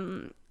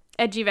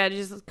Edgy Veg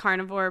is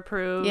carnivore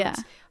approved,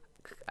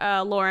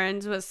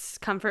 Lauren's was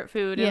comfort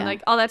food and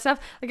like all that stuff.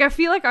 Like I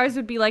feel like ours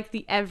would be like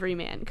the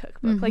everyman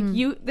cookbook. Like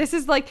this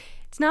is like,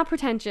 it's not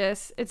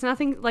pretentious, it's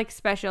nothing like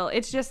special,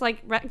 it's just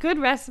like good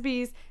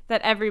recipes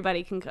that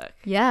everybody can cook.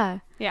 Yeah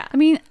I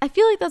mean, I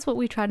feel like that's what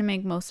we try to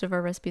make most of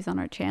our recipes on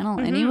our channel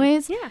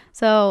anyways.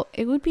 So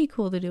it would be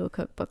cool to do a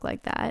cookbook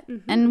like that,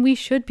 and we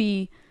should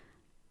be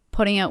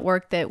putting out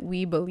work that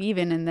we believe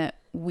in and that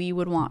we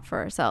would want for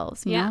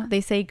ourselves, you know? They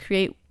say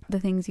create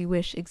the things you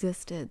wish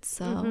existed,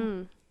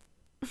 so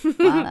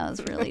wow, that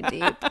was really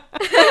deep.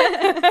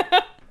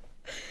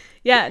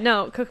 Yeah,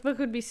 no, cookbook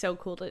would be so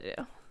cool to do.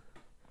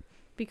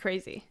 Be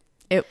crazy.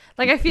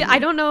 I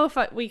don't know if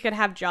we could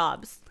have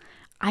jobs.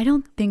 I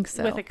don't think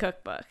so. With a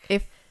cookbook.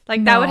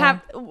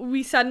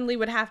 We suddenly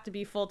would have to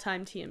be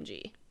full-time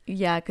TMG.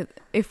 Yeah, because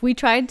if we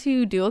tried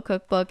to do a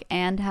cookbook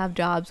and have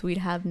jobs, we'd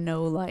have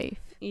no life.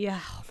 Yeah,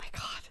 oh my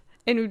God.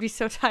 And we'd be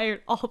so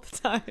tired all the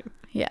time.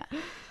 Yeah.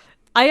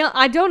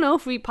 I don't know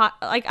if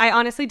I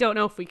honestly don't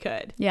know if we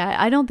could. Yeah,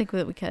 I don't think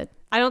that we could.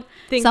 I don't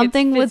think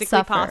something it's would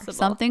suffer. Possible.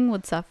 Something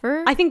would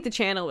suffer. I think the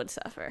channel would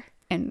suffer.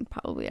 And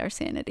probably our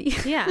sanity.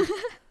 Yeah.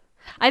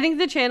 I think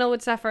the channel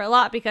would suffer a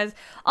lot because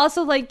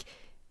also like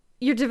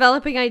you're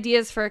developing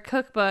ideas for a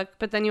cookbook,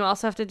 but then you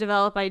also have to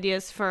develop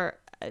ideas for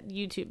a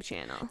YouTube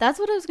channel. That's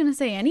what I was going to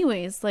say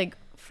anyways. Like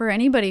for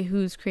anybody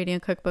who's creating a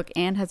cookbook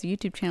and has a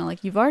YouTube channel,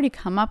 like you've already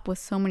come up with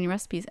so many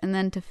recipes, and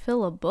then to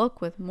fill a book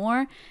with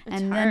more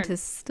then to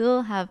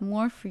still have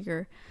more for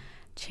your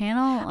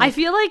channel. I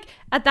feel like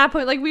at that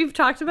point, like we've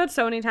talked about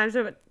so many times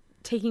about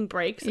taking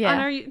breaks on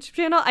our YouTube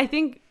channel. I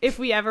think if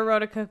we ever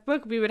wrote a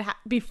cookbook, we would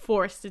be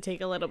forced to take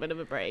a little bit of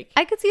a break.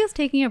 I could see us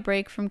taking a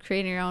break from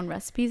creating our own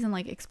recipes and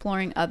like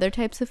exploring other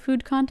types of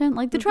food content,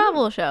 like the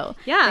travel show.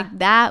 Yeah, like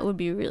that would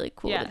be really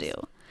cool to do.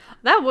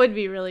 That would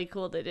be really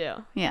cool to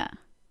do. Yeah.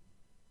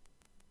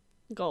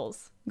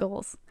 Goals.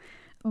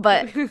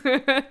 But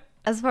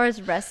as far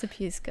as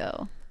recipes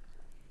go,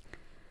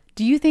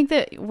 do you think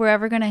that we're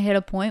ever going to hit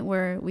a point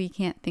where we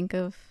can't think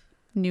of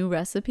new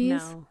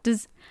recipes? No.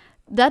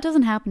 That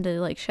doesn't happen to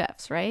like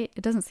chefs, right?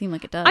 It doesn't seem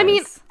like it does. I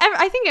mean,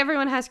 I think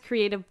everyone has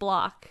creative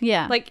block.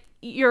 Yeah. Like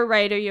you're a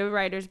writer, you have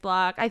writer's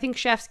block. I think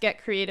chefs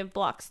get creative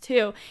blocks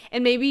too.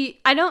 And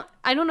maybe, I don't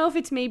know if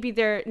it's maybe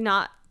they're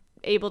not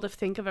able to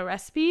think of a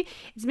recipe.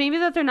 It's maybe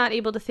that they're not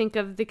able to think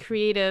of the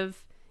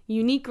creative,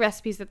 unique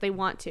recipes that they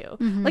want to.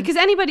 Like, because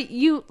anybody,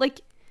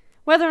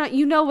 whether or not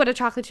you know what a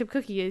chocolate chip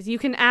cookie is, you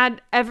can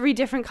add every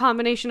different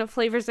combination of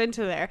flavors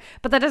into there,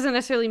 but that doesn't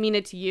necessarily mean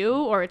it's you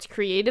or it's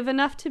creative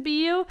enough to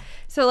be you.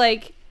 So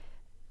like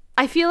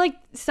I feel like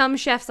some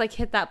chefs like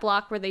hit that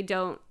block where they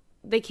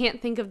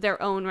can't think of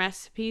their own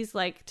recipes,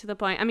 like to the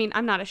point, I mean,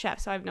 I'm not a chef,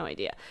 so I have no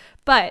idea,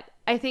 but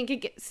I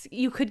think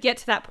you could get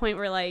to that point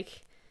where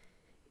like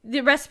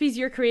the recipes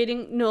you're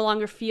creating no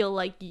longer feel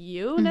like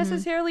you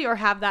necessarily, or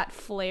have that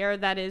flair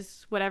that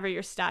is whatever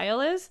your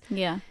style is.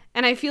 Yeah.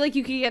 And I feel like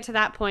you could get to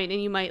that point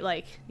and you might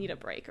like need a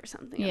break or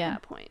something at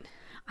that point.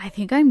 I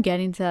think I'm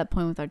getting to that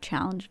point with our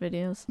challenge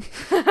videos.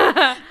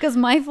 Because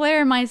my flair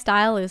and my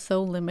style is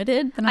so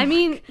limited. And I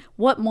mean, like,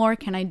 what more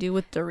can I do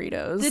with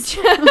Doritos?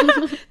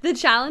 The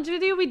challenge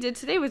video we did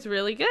today was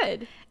really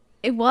good.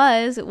 It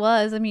was.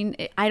 I mean,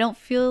 I don't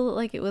feel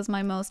like it was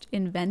my most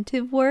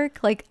inventive work.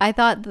 Like, I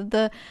thought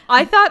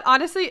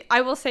honestly,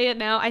 I will say it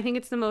now, I think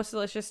it's the most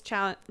delicious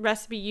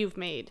recipe you've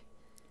made.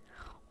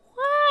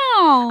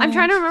 Wow. I'm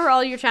trying to remember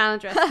all your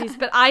challenge recipes,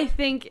 but I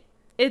think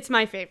it's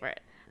my favorite.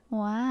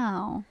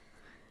 Wow.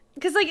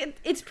 Because, like,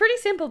 it's pretty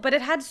simple, but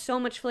it had so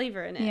much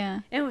flavor in it.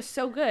 Yeah. And it was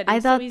so good. I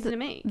thought so easy to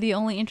make. the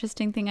only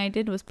interesting thing I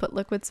did was put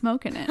liquid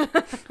smoke in it.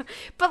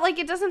 But, like,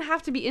 it doesn't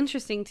have to be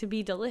interesting to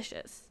be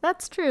delicious.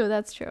 That's true.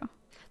 That's true.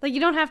 Like, you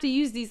don't have to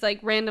use these, like,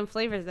 random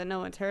flavors that no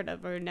one's heard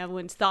of or no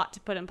one's thought to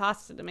put in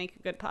pasta to make a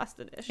good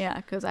pasta dish. Yeah,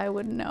 because I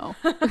wouldn't know.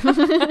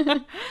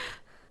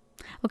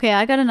 Okay,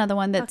 I got another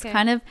one that's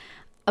kind of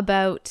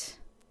about,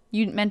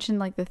 you mentioned,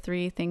 like, the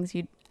 3 things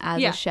you,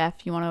 as a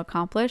chef, you want to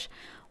accomplish.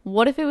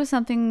 What if it was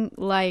something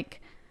like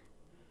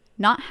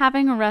not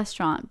having a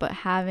restaurant, but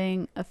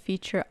having a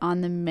feature on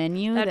the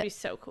menu? That'd be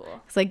so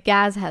cool. It's like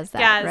Gaz has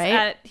that,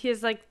 right? He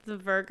has, like, the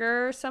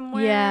burger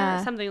somewhere.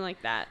 Yeah. Something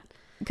like that.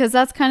 Because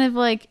that's kind of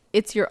like,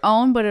 it's your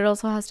own, but it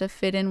also has to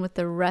fit in with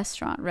the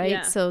restaurant, right?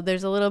 Yeah. So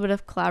there's a little bit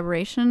of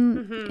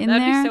collaboration in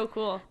That'd there. be so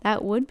cool.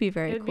 That would be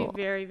very It would cool.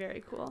 be very,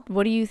 very cool.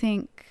 What do you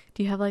think?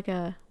 Do you have like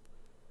a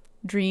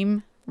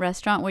dream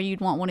restaurant where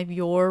you'd want one of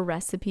your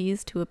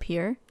recipes to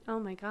appear? Oh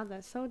my God,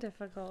 that's so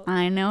difficult.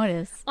 I know it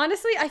is.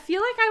 Honestly, I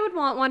feel like I would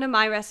want one of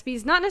my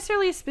recipes, not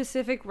necessarily a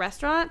specific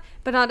restaurant,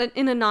 but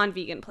in a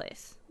non-vegan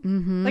place.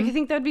 Mm-hmm. Like, I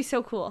think that would be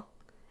so cool.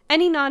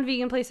 Any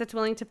non-vegan place that's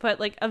willing to put,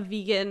 like, a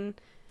vegan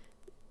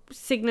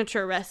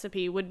signature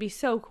recipe would be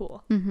so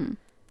cool. Mm-hmm.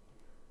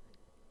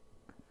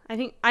 I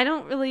think I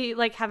don't really,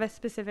 like, have a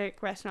specific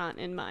restaurant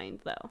in mind,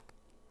 though.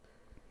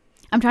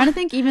 I'm trying to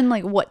think even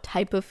like what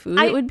type of food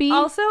it would be.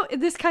 Also,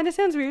 this kind of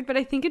sounds weird, but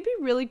I think it'd be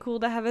really cool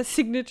to have a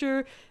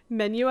signature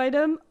menu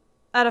item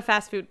at a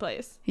fast food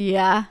place.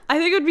 Yeah. I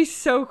think it would be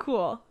so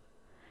cool.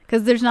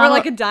 Because there's not... Or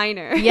like a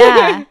diner.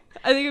 Yeah.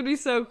 I think it would be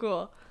so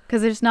cool.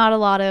 Because there's not a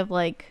lot of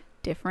like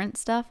different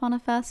stuff on a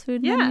fast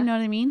food menu, you know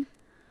what I mean?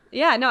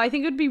 Yeah, no, I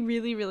think it would be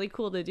really, really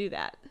cool to do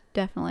that.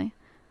 Definitely.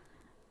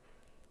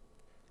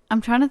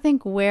 I'm trying to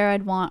think where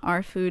I'd want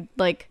our food,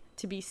 like...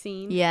 To be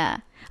seen.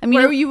 Yeah. I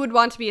mean... Where you would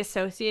want to be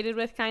associated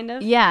with, kind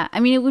of. Yeah. I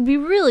mean, it would be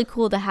really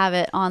cool to have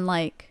it on,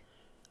 like,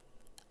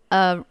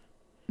 a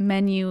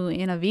menu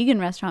in a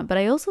vegan restaurant. But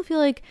I also feel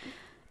like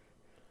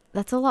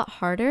that's a lot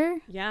harder.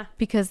 Yeah.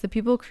 Because the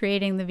people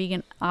creating the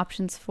vegan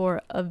options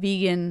for a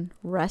vegan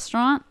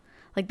restaurant,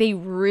 like, they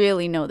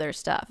really know their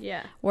stuff.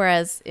 Yeah.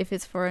 Whereas if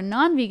it's for a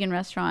non-vegan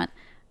restaurant,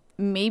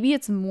 maybe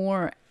it's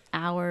more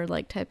our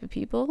like type of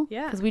people.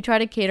 Yeah. Because we try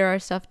to cater our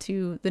stuff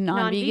to the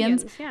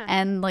non-vegans yeah.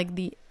 and like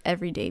the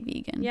everyday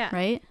vegan. Yeah.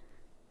 Right?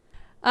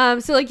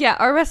 So like, yeah,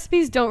 our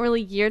recipes don't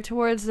really gear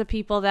towards the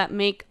people that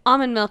make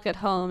almond milk at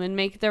home and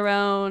make their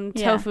own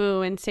tofu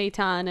and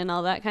seitan and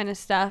all that kind of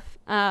stuff.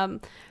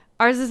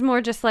 Ours is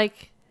more just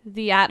like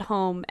the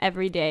at-home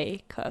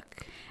everyday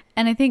cook.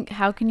 And I think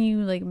how can you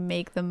like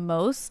make the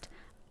most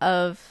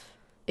of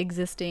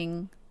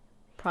existing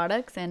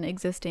products and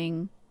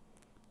existing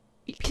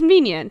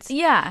convenience.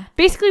 Yeah.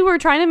 Basically, we're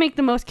trying to make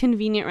the most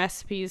convenient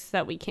recipes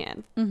that we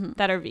can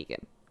that are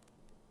vegan.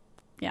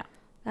 Yeah.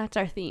 That's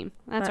our theme.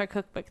 That's our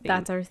cookbook theme.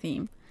 That's our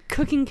theme.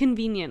 Cooking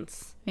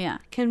convenience. Yeah.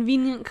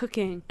 Convenient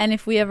cooking. And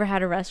if we ever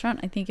had a restaurant,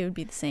 I think it would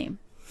be the same.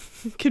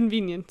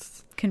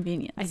 Convenience.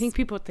 I think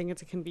people would think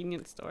it's a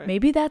convenience store.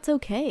 Maybe that's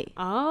okay.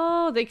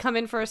 Oh, they come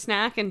in for a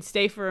snack and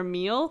stay for a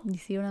meal? You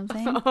see what I'm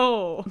saying?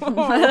 Oh.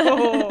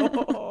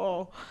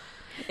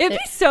 It'd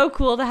be so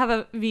cool to have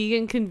a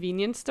vegan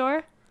convenience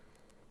store.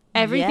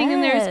 Everything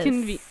in there is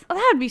convenient. Oh,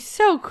 that would be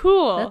so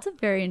cool. That's a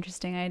very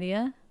interesting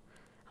idea.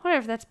 I wonder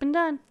if that's been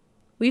done.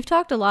 We've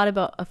talked a lot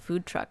about a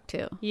food truck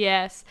too.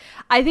 Yes.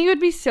 I think it would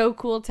be so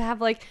cool to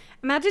have, like,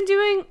 imagine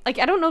doing, like,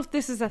 I don't know if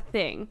this is a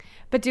thing,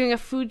 but doing a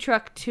food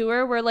truck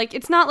tour where, like,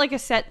 it's not like a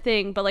set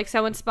thing, but, like,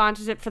 someone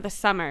sponsors it for the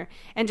summer.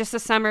 And just the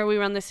summer we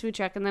run this food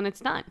truck and then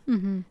it's done.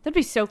 Mm-hmm. That'd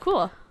be so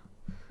cool.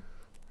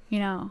 You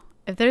know,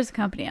 if there's a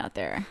company out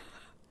there,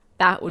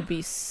 that would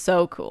be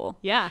so cool.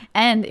 Yeah.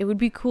 And it would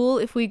be cool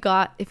if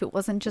it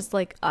wasn't just,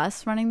 like,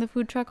 us running the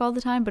food truck all the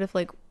time, but if,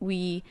 like,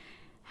 we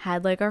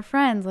had like our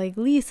friends like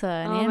Lisa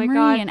and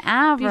Anne-Marie and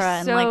Avra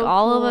and like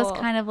all of us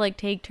kind of like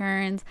take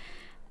turns.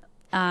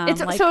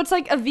 It's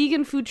like a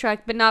vegan food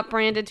truck, but not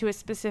branded to a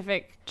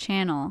specific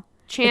channel.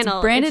 It's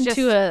branded just,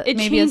 to it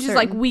changes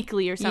like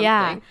weekly or something.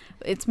 Yeah,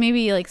 it's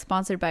maybe like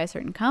sponsored by a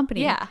certain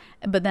company. Yeah,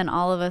 but then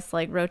all of us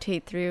like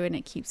rotate through and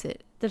it keeps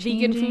it the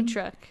changing. Vegan food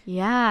truck.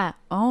 Yeah.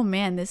 Oh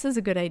man, this is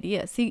a good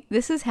idea. See,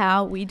 this is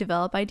how we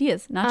develop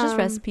ideas, not just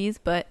recipes,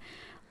 but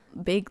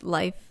big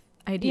life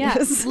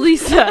ideas. Yeah.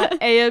 Lisa,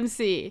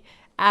 AMC,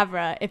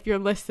 Avra, if you're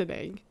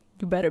listening,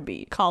 you better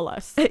be. Call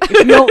us. If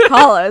you don't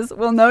call us,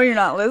 we'll know you're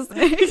not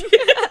listening.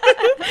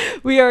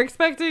 We are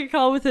expecting a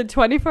call within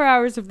 24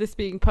 hours of this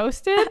being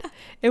posted.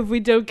 If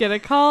we don't get a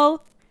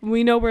call,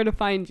 we know where to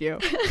find you.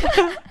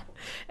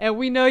 And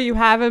we know you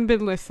haven't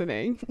been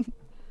listening.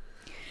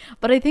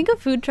 But I think a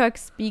food truck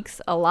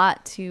speaks a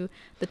lot to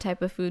the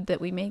type of food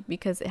that we make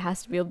because it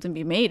has to be able to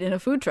be made in a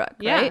food truck,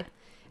 right?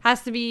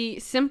 Has to be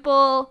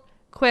simple,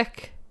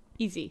 quick,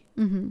 easy.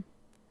 Mm-hmm.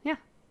 Yeah.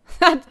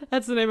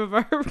 That's the name of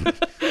our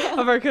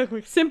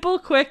cookbook. Simple,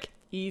 quick,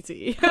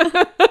 easy.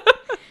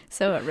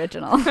 So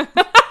original.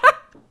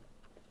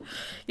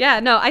 Yeah,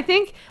 no, I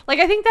think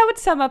that would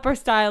sum up our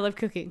style of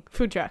cooking.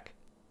 Food truck.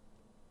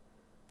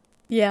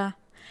 Yeah.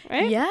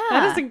 Right? Yeah.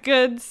 That is a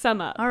good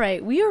sum up. All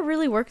right. We are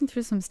really working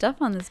through some stuff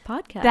on this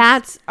podcast.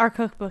 That's our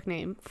cookbook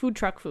name. Food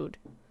truck food.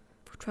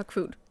 Food truck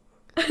food.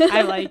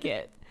 I like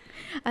it.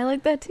 I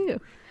like that too.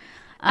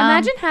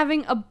 Imagine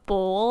having a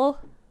bowl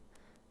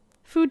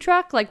food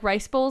truck, like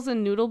rice bowls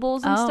and noodle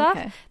bowls and stuff.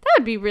 Okay. That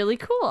would be really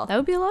cool. That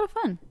would be a lot of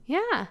fun.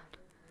 Yeah.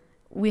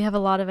 We have a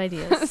lot of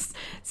ideas.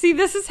 See,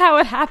 this is how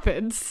it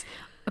happens.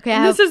 Okay.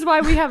 And this is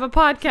why we have a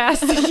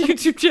podcast, a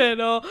YouTube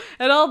channel,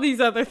 and all these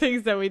other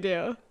things that we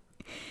do.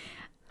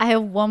 I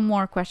have one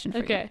more question for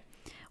you. Okay.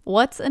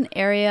 What's an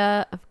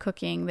area of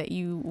cooking that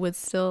you would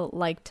still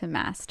like to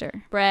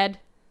master? Bread.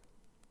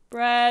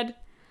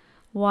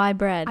 Why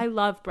bread? I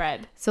love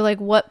bread. So,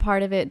 like, what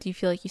part of it do you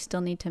feel like you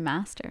still need to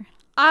master?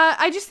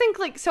 I just think,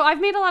 like, so I've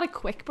made a lot of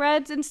quick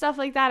breads and stuff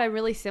like that, and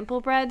really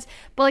simple breads,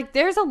 but, like,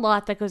 there's a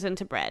lot that goes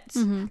into breads.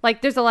 Mm-hmm.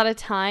 Like, there's a lot of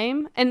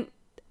time, and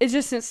it's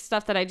just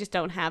stuff that I just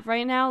don't have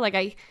right now. Like,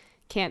 I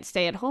can't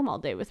stay at home all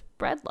day with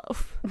bread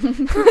loaf.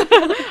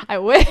 I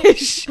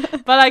wish,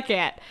 but I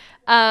can't.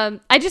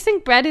 I just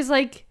think bread is,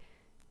 like,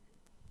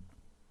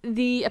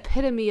 the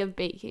epitome of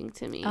baking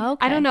to me.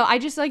 Okay. I don't know. I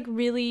just, like,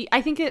 really,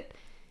 I think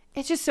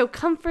it's just so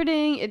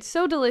comforting. It's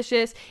so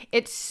delicious.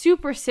 It's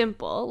super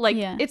simple. Like,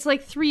 It's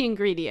like 3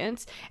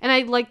 ingredients. And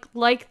I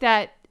like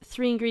that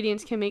 3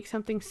 ingredients can make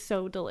something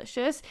so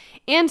delicious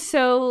and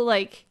so,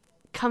 like,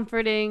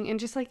 comforting, and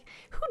just, like,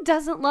 who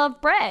doesn't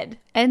love bread?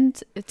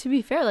 And to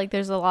be fair, like,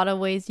 there's a lot of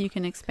ways you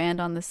can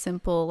expand on the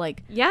simple,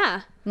 like,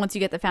 once you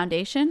get the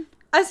foundation.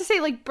 I was to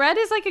say, like, bread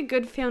is, like, a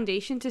good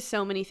foundation to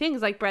so many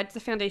things. Like, bread's the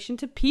foundation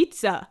to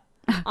pizza.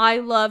 I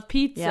love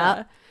pizza.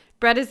 Yep.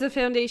 Bread is the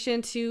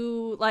foundation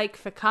to, like,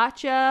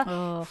 focaccia,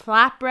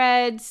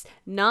 flatbreads,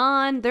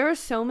 naan. There are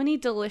so many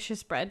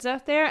delicious breads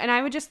out there, and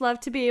I would just love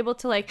to be able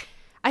to, like,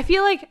 I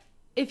feel like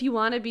if you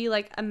want to be,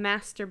 like, a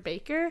master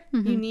baker,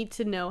 you need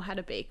to know how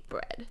to bake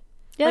bread.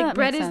 Yeah, like,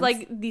 bread is,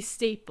 like, the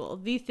staple,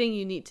 the thing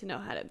you need to know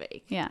how to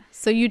bake. Yeah.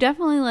 So you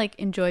definitely, like,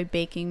 enjoy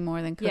baking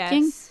more than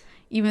cooking, yes.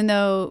 Even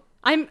though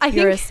I you're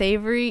think a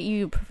savory,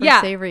 you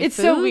prefer savory it's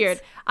foods. So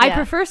weird. I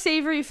prefer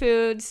savory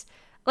foods.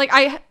 Like,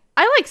 I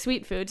like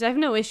sweet foods. I have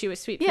no issue with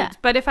sweet foods.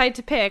 But if I had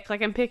to pick,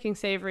 like, I'm picking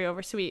savory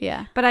over sweet.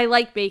 Yeah. But I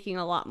like baking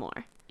a lot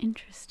more.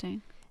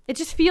 Interesting. It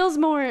just feels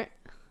more,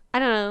 I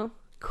don't know,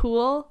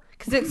 cool.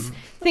 Because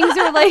things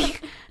are,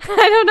 like,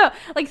 I don't know.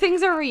 Like,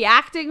 things are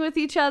reacting with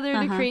each other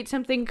to create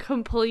something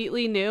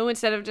completely new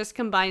instead of just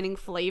combining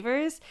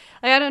flavors.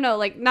 Like, I don't know.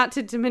 Like, not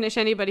to diminish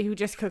anybody who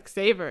just cooks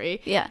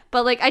savory. Yeah.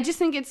 But, like, I just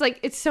think it's, like,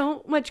 it's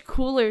so much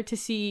cooler to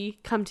see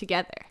come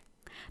together.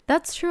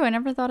 That's true. I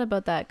never thought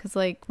about that. Because,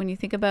 like, when you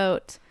think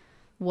about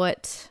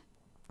what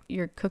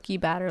your cookie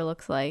batter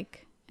looks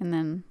like and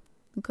then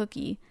the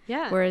cookie,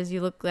 whereas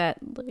you look at,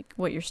 like,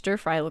 what your stir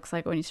fry looks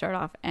like when you start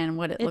off and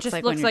what it looks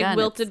like when you're done. It just looks like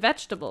wilted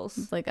vegetables.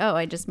 It's like, oh,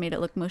 I just made it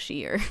look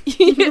mushier.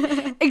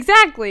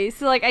 Exactly.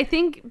 So, like, I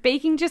think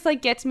baking just,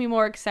 like, gets me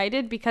more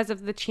excited because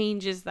of the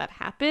changes that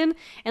happen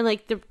and,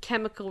 like, the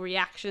chemical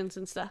reactions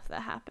and stuff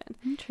that happen.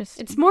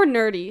 Interesting. It's more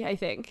nerdy, I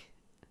think.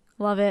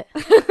 Love it.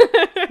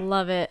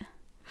 Love it.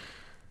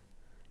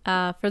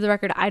 For the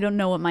record, I don't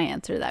know what my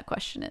answer to that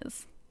question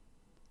is.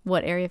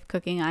 What area of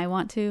cooking I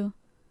want to?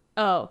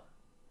 Oh.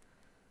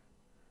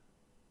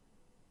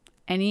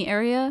 Any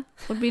area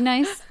would be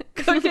nice.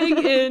 Cooking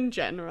in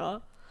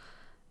general.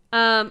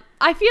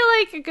 I feel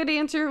like a good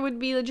answer would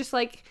be just,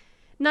 like,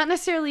 not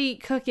necessarily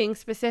cooking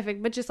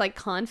specific, but just, like,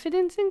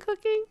 confidence in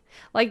cooking.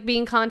 Like,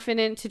 being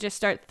confident to just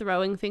start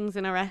throwing things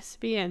in a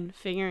recipe and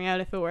figuring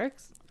out if it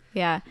works.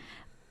 Yeah.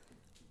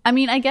 I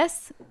mean, I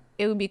guess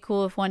it would be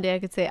cool if one day I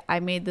could say I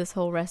made this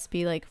whole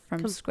recipe, like,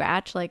 from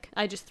scratch. Like,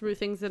 I just threw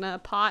things in a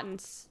pot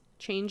and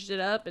changed it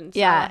up and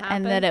saw what happened.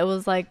 And that it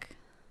was, like,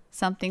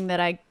 something that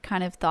I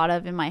kind of thought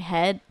of in my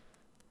head,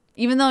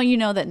 even though you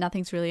know that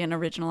nothing's really an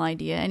original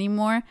idea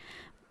anymore,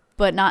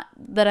 but not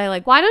that I,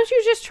 like, why don't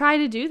you just try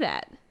to do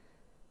that?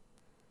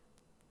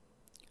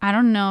 I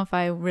don't know if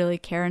I really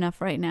care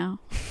enough right now.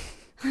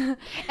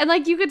 And,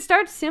 like, you could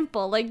start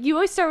simple. Like, you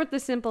always start with the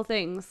simple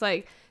things.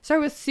 Like,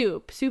 start with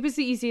soup. Soup is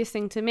the easiest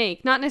thing to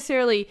make. Not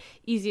necessarily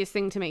easiest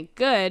thing to make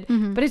good,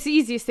 but it's the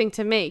easiest thing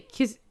to make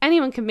because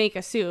anyone can make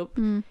a soup.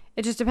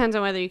 It just depends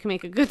on whether you can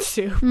make a good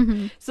soup.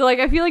 So, like,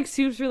 I feel like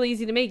soup's really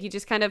easy to make. You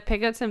just kind of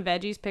pick out some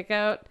veggies, pick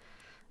out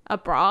a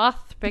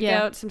broth, pick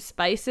out some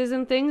spices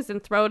and things,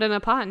 and throw it in a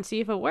pot and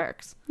see if it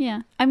works.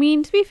 Yeah. I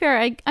mean, to be fair,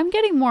 I'm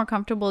getting more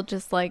comfortable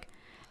just, like,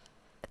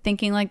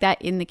 thinking like that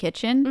in the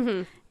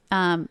kitchen.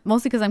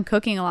 Mostly because I'm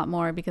cooking a lot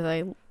more because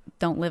I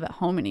don't live at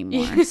home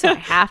anymore, so I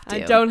have to. I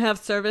don't have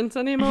servants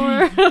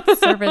anymore.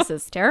 Service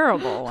is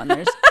terrible when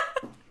there's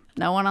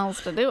no one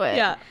else to do it.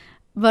 Yeah.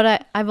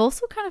 But I've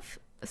also kind of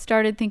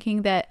started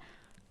thinking that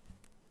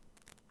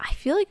I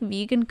feel like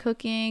vegan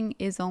cooking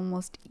is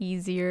almost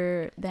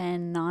easier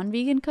than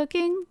non-vegan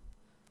cooking.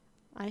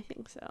 I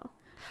think so.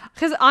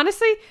 Because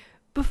honestly,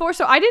 before,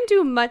 so I didn't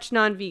do much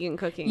non-vegan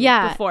cooking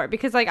before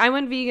because, like, I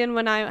went vegan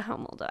when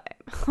how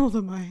old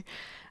am I?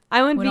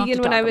 I went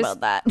vegan when I was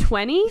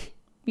 20.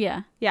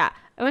 Yeah. Yeah.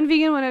 I went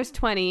vegan when I was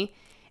 20.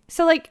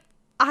 So, like,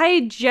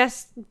 I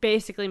just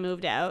basically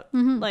moved out,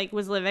 like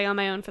was living on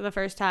my own for the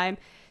first time.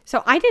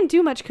 So I didn't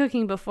do much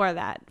cooking before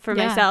that for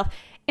myself.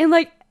 And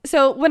like,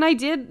 so when I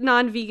did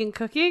non-vegan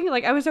cooking,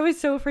 like I was always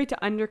so afraid to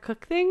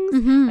undercook things,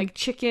 like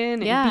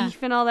chicken and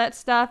beef and all that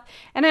stuff.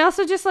 And I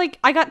also just like,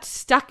 I got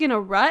stuck in a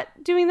rut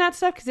doing that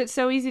stuff because it's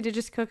so easy to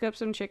just cook up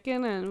some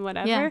chicken and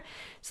whatever. Yeah.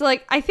 So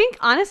like, I think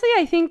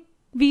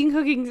vegan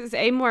cooking is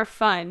more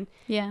fun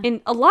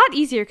and a lot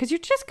easier because you're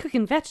just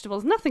cooking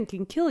vegetables. Nothing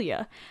can kill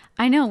you.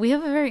 I know. We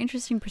have a very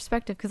interesting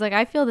perspective because like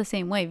I feel the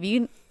same way.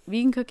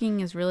 Vegan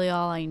cooking is really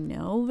all I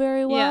know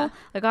very well. Yeah.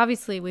 Like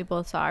obviously we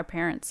both saw our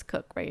parents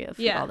cook regular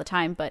food all the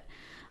time, but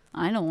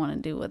I don't want to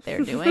do what they're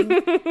doing.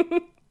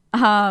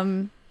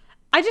 I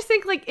just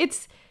think like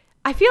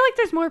I feel like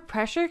there's more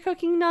pressure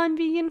cooking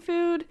non-vegan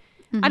food.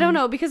 I don't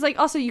know, because like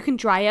also you can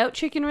dry out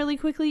chicken really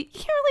quickly. You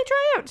can't really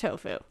dry out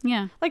tofu.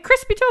 Yeah. Like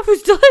crispy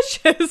tofu's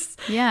delicious.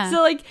 Yeah.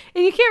 So like,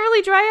 and you can't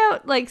really dry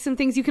out like some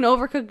things. You can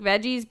overcook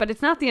veggies, but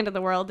it's not the end of the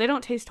world. They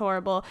don't taste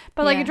horrible.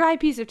 But like a dry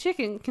piece of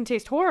chicken can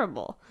taste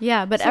horrible.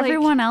 Yeah, but so,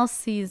 everyone else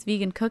sees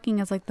vegan cooking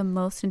as like the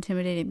most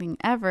intimidating thing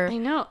ever. I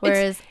know.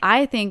 Whereas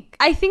I think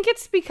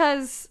it's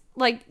because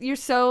like you're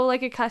so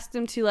like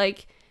accustomed to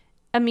like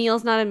a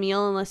meal's not a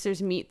meal unless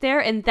there's meat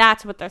there, and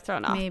that's what they're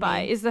thrown off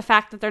by, is the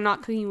fact that they're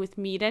not cooking with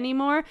meat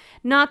anymore.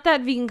 Not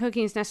that vegan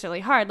cooking is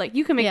necessarily hard. Like,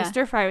 you can make a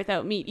stir fry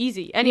without meat,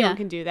 easy. Anyone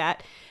can do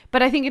that.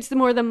 But I think it's the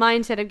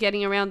mindset of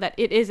getting around that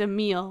it is a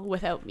meal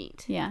without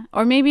meat. Yeah.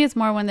 Or maybe it's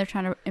more when they're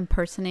trying to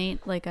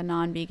impersonate, like, a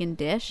non-vegan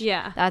dish.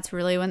 Yeah. That's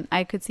really when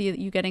I could see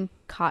you getting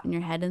caught in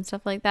your head and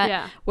stuff like that.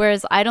 Yeah.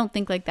 Whereas I don't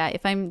think like that.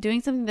 If I'm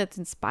doing something that's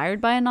inspired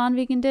by a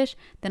non-vegan dish,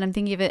 then I'm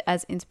thinking of it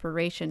as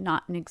inspiration,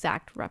 not an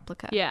exact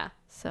replica. Yeah.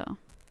 So,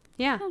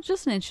 yeah.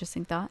 Just an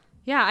interesting thought.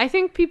 Yeah, I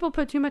think people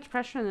put too much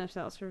pressure on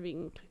themselves for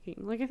vegan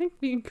cooking. Like, I think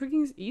vegan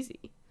cooking is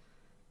easy.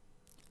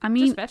 I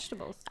mean, just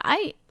vegetables.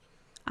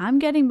 I'm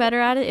getting better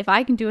at it. If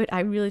I can do it,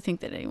 I really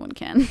think that anyone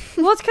can.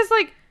 Well, it's because,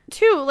 like,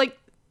 too, like,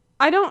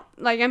 I don't,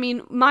 like, I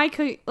mean, my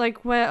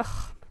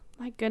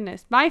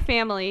goodness, my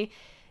family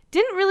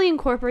didn't really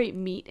incorporate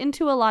meat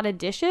into a lot of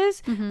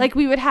dishes. Mm-hmm. Like,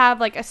 we would have,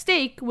 like, a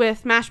steak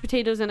with mashed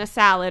potatoes and a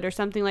salad or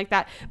something like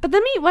that. But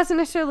the meat wasn't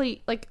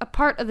necessarily, like, a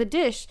part of the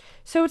dish.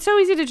 So it's so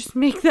easy to just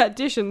make that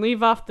dish and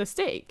leave off the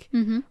steak.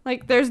 Mm-hmm.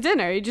 Like, there's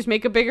dinner. You just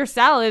make a bigger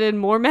salad and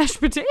more mashed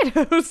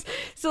potatoes.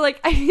 So,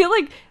 like, I feel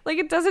like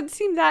it doesn't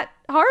seem that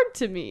hard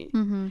to me.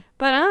 Mm-hmm.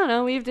 But I don't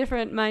know. We have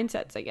different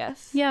mindsets, I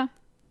guess. Yeah.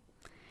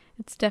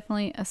 It's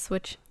definitely a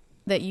switch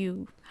that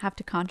you have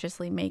to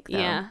consciously make, though.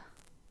 Yeah.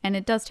 And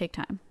it does take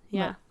time.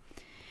 Yeah. But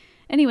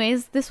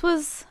anyways, this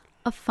was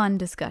a fun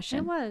discussion.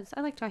 It was.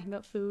 I like talking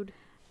about food.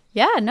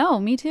 Yeah, no,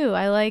 me too.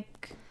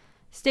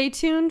 Stay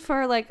tuned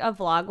for like a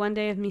vlog one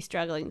day of me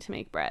struggling to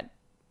make bread.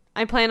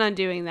 I plan on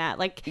doing that.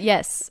 Like,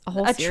 yes,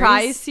 a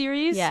try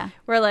series. Yeah.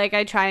 Where like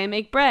I try and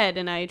make bread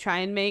and I try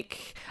and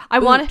make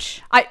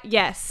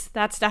yes,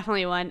 that's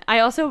definitely one. I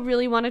also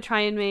really want to try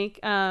and make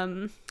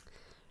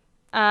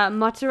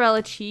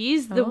mozzarella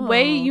cheese the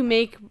way you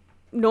make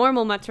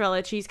normal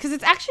mozzarella cheese, because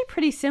it's actually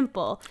pretty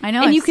simple. I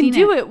know, and you can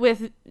do it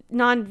with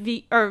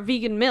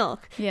vegan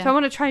milk. Yeah. So I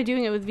want to try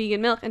doing it with vegan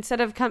milk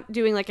instead of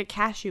doing like a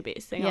cashew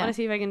based thing. Yeah. I want to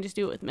see if I can just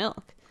do it with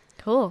milk.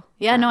 Cool.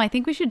 Yeah. No, I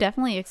think we should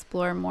definitely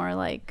explore more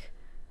like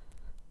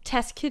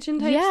test kitchen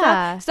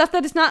type stuff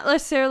that is not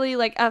necessarily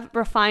like a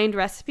refined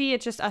recipe.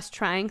 It's just us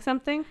trying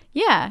something.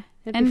 Yeah.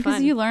 And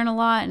because you learn a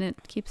lot and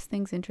it keeps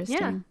things interesting.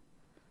 Yeah.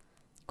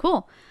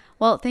 Cool.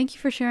 Well, thank you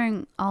for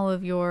sharing all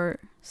of your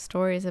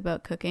stories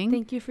about cooking.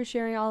 Thank you for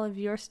sharing all of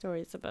your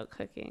stories about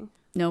cooking.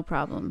 No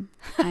problem.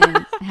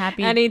 I'm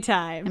happy.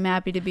 Anytime. I'm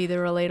happy to be the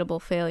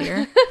relatable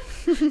failure.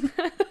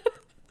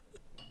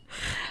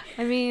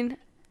 I mean,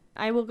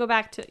 I will go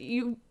back to,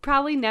 you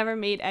probably never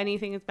made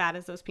anything as bad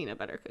as those peanut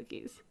butter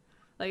cookies.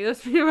 Like,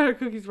 those peanut butter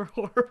cookies were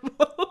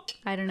horrible.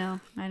 I don't know.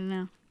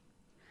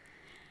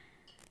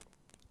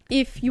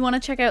 If you want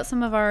to check out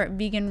some of our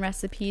vegan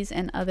recipes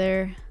and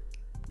other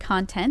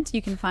content,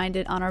 you can find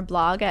it on our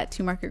blog at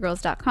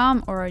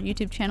twomarketgirls.com or our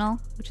YouTube channel,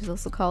 which is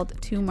also called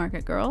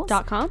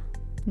twomarketgirls.com.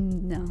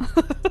 No.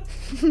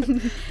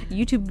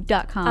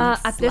 youtube.com.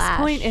 At this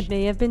point, it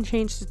may have been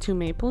changed to Two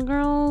Maple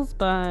Girls,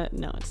 but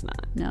no, it's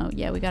not. No,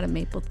 yeah, we got a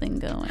maple thing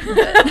going.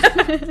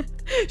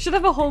 Should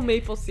have a whole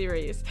maple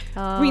series.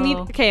 We need,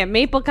 a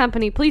maple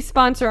company, please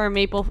sponsor our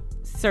maple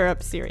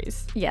syrup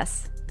series.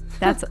 Yes,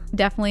 that's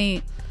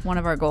definitely one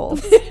of our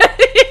goals.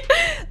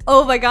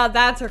 Oh my god,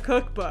 that's our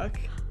cookbook.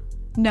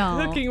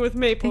 No. Cooking with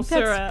maple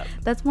syrup.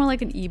 That's more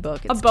like an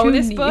ebook. It's a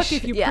bonus book.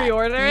 If you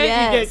pre-order it, you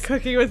get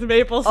Cooking with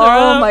Maple Syrup.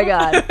 Oh my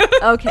god.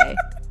 Okay.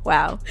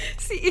 Wow.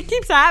 See, it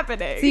keeps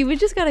happening. See, we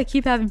just got to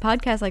keep having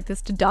podcasts like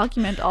this to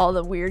document all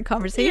the weird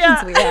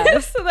conversations we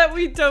have. So that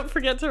we don't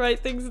forget to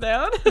write things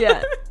down.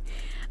 Yeah.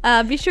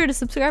 Be sure to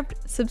subscribe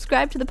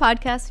to the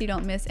podcast so you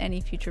don't miss any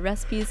future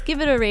recipes.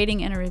 Give it a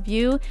rating and a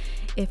review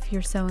if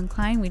you're so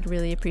inclined. We'd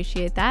really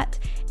appreciate that.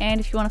 And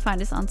if you want to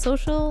find us on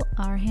social,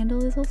 our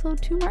handle is also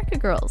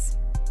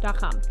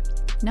twomarketgirls.com.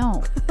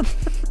 No.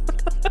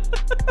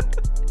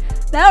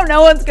 Now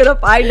no one's going to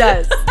find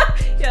us.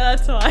 Yeah,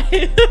 that's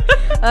why.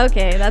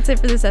 Okay, that's it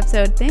for this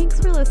episode. Thanks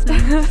for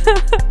listening.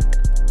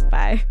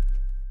 Bye.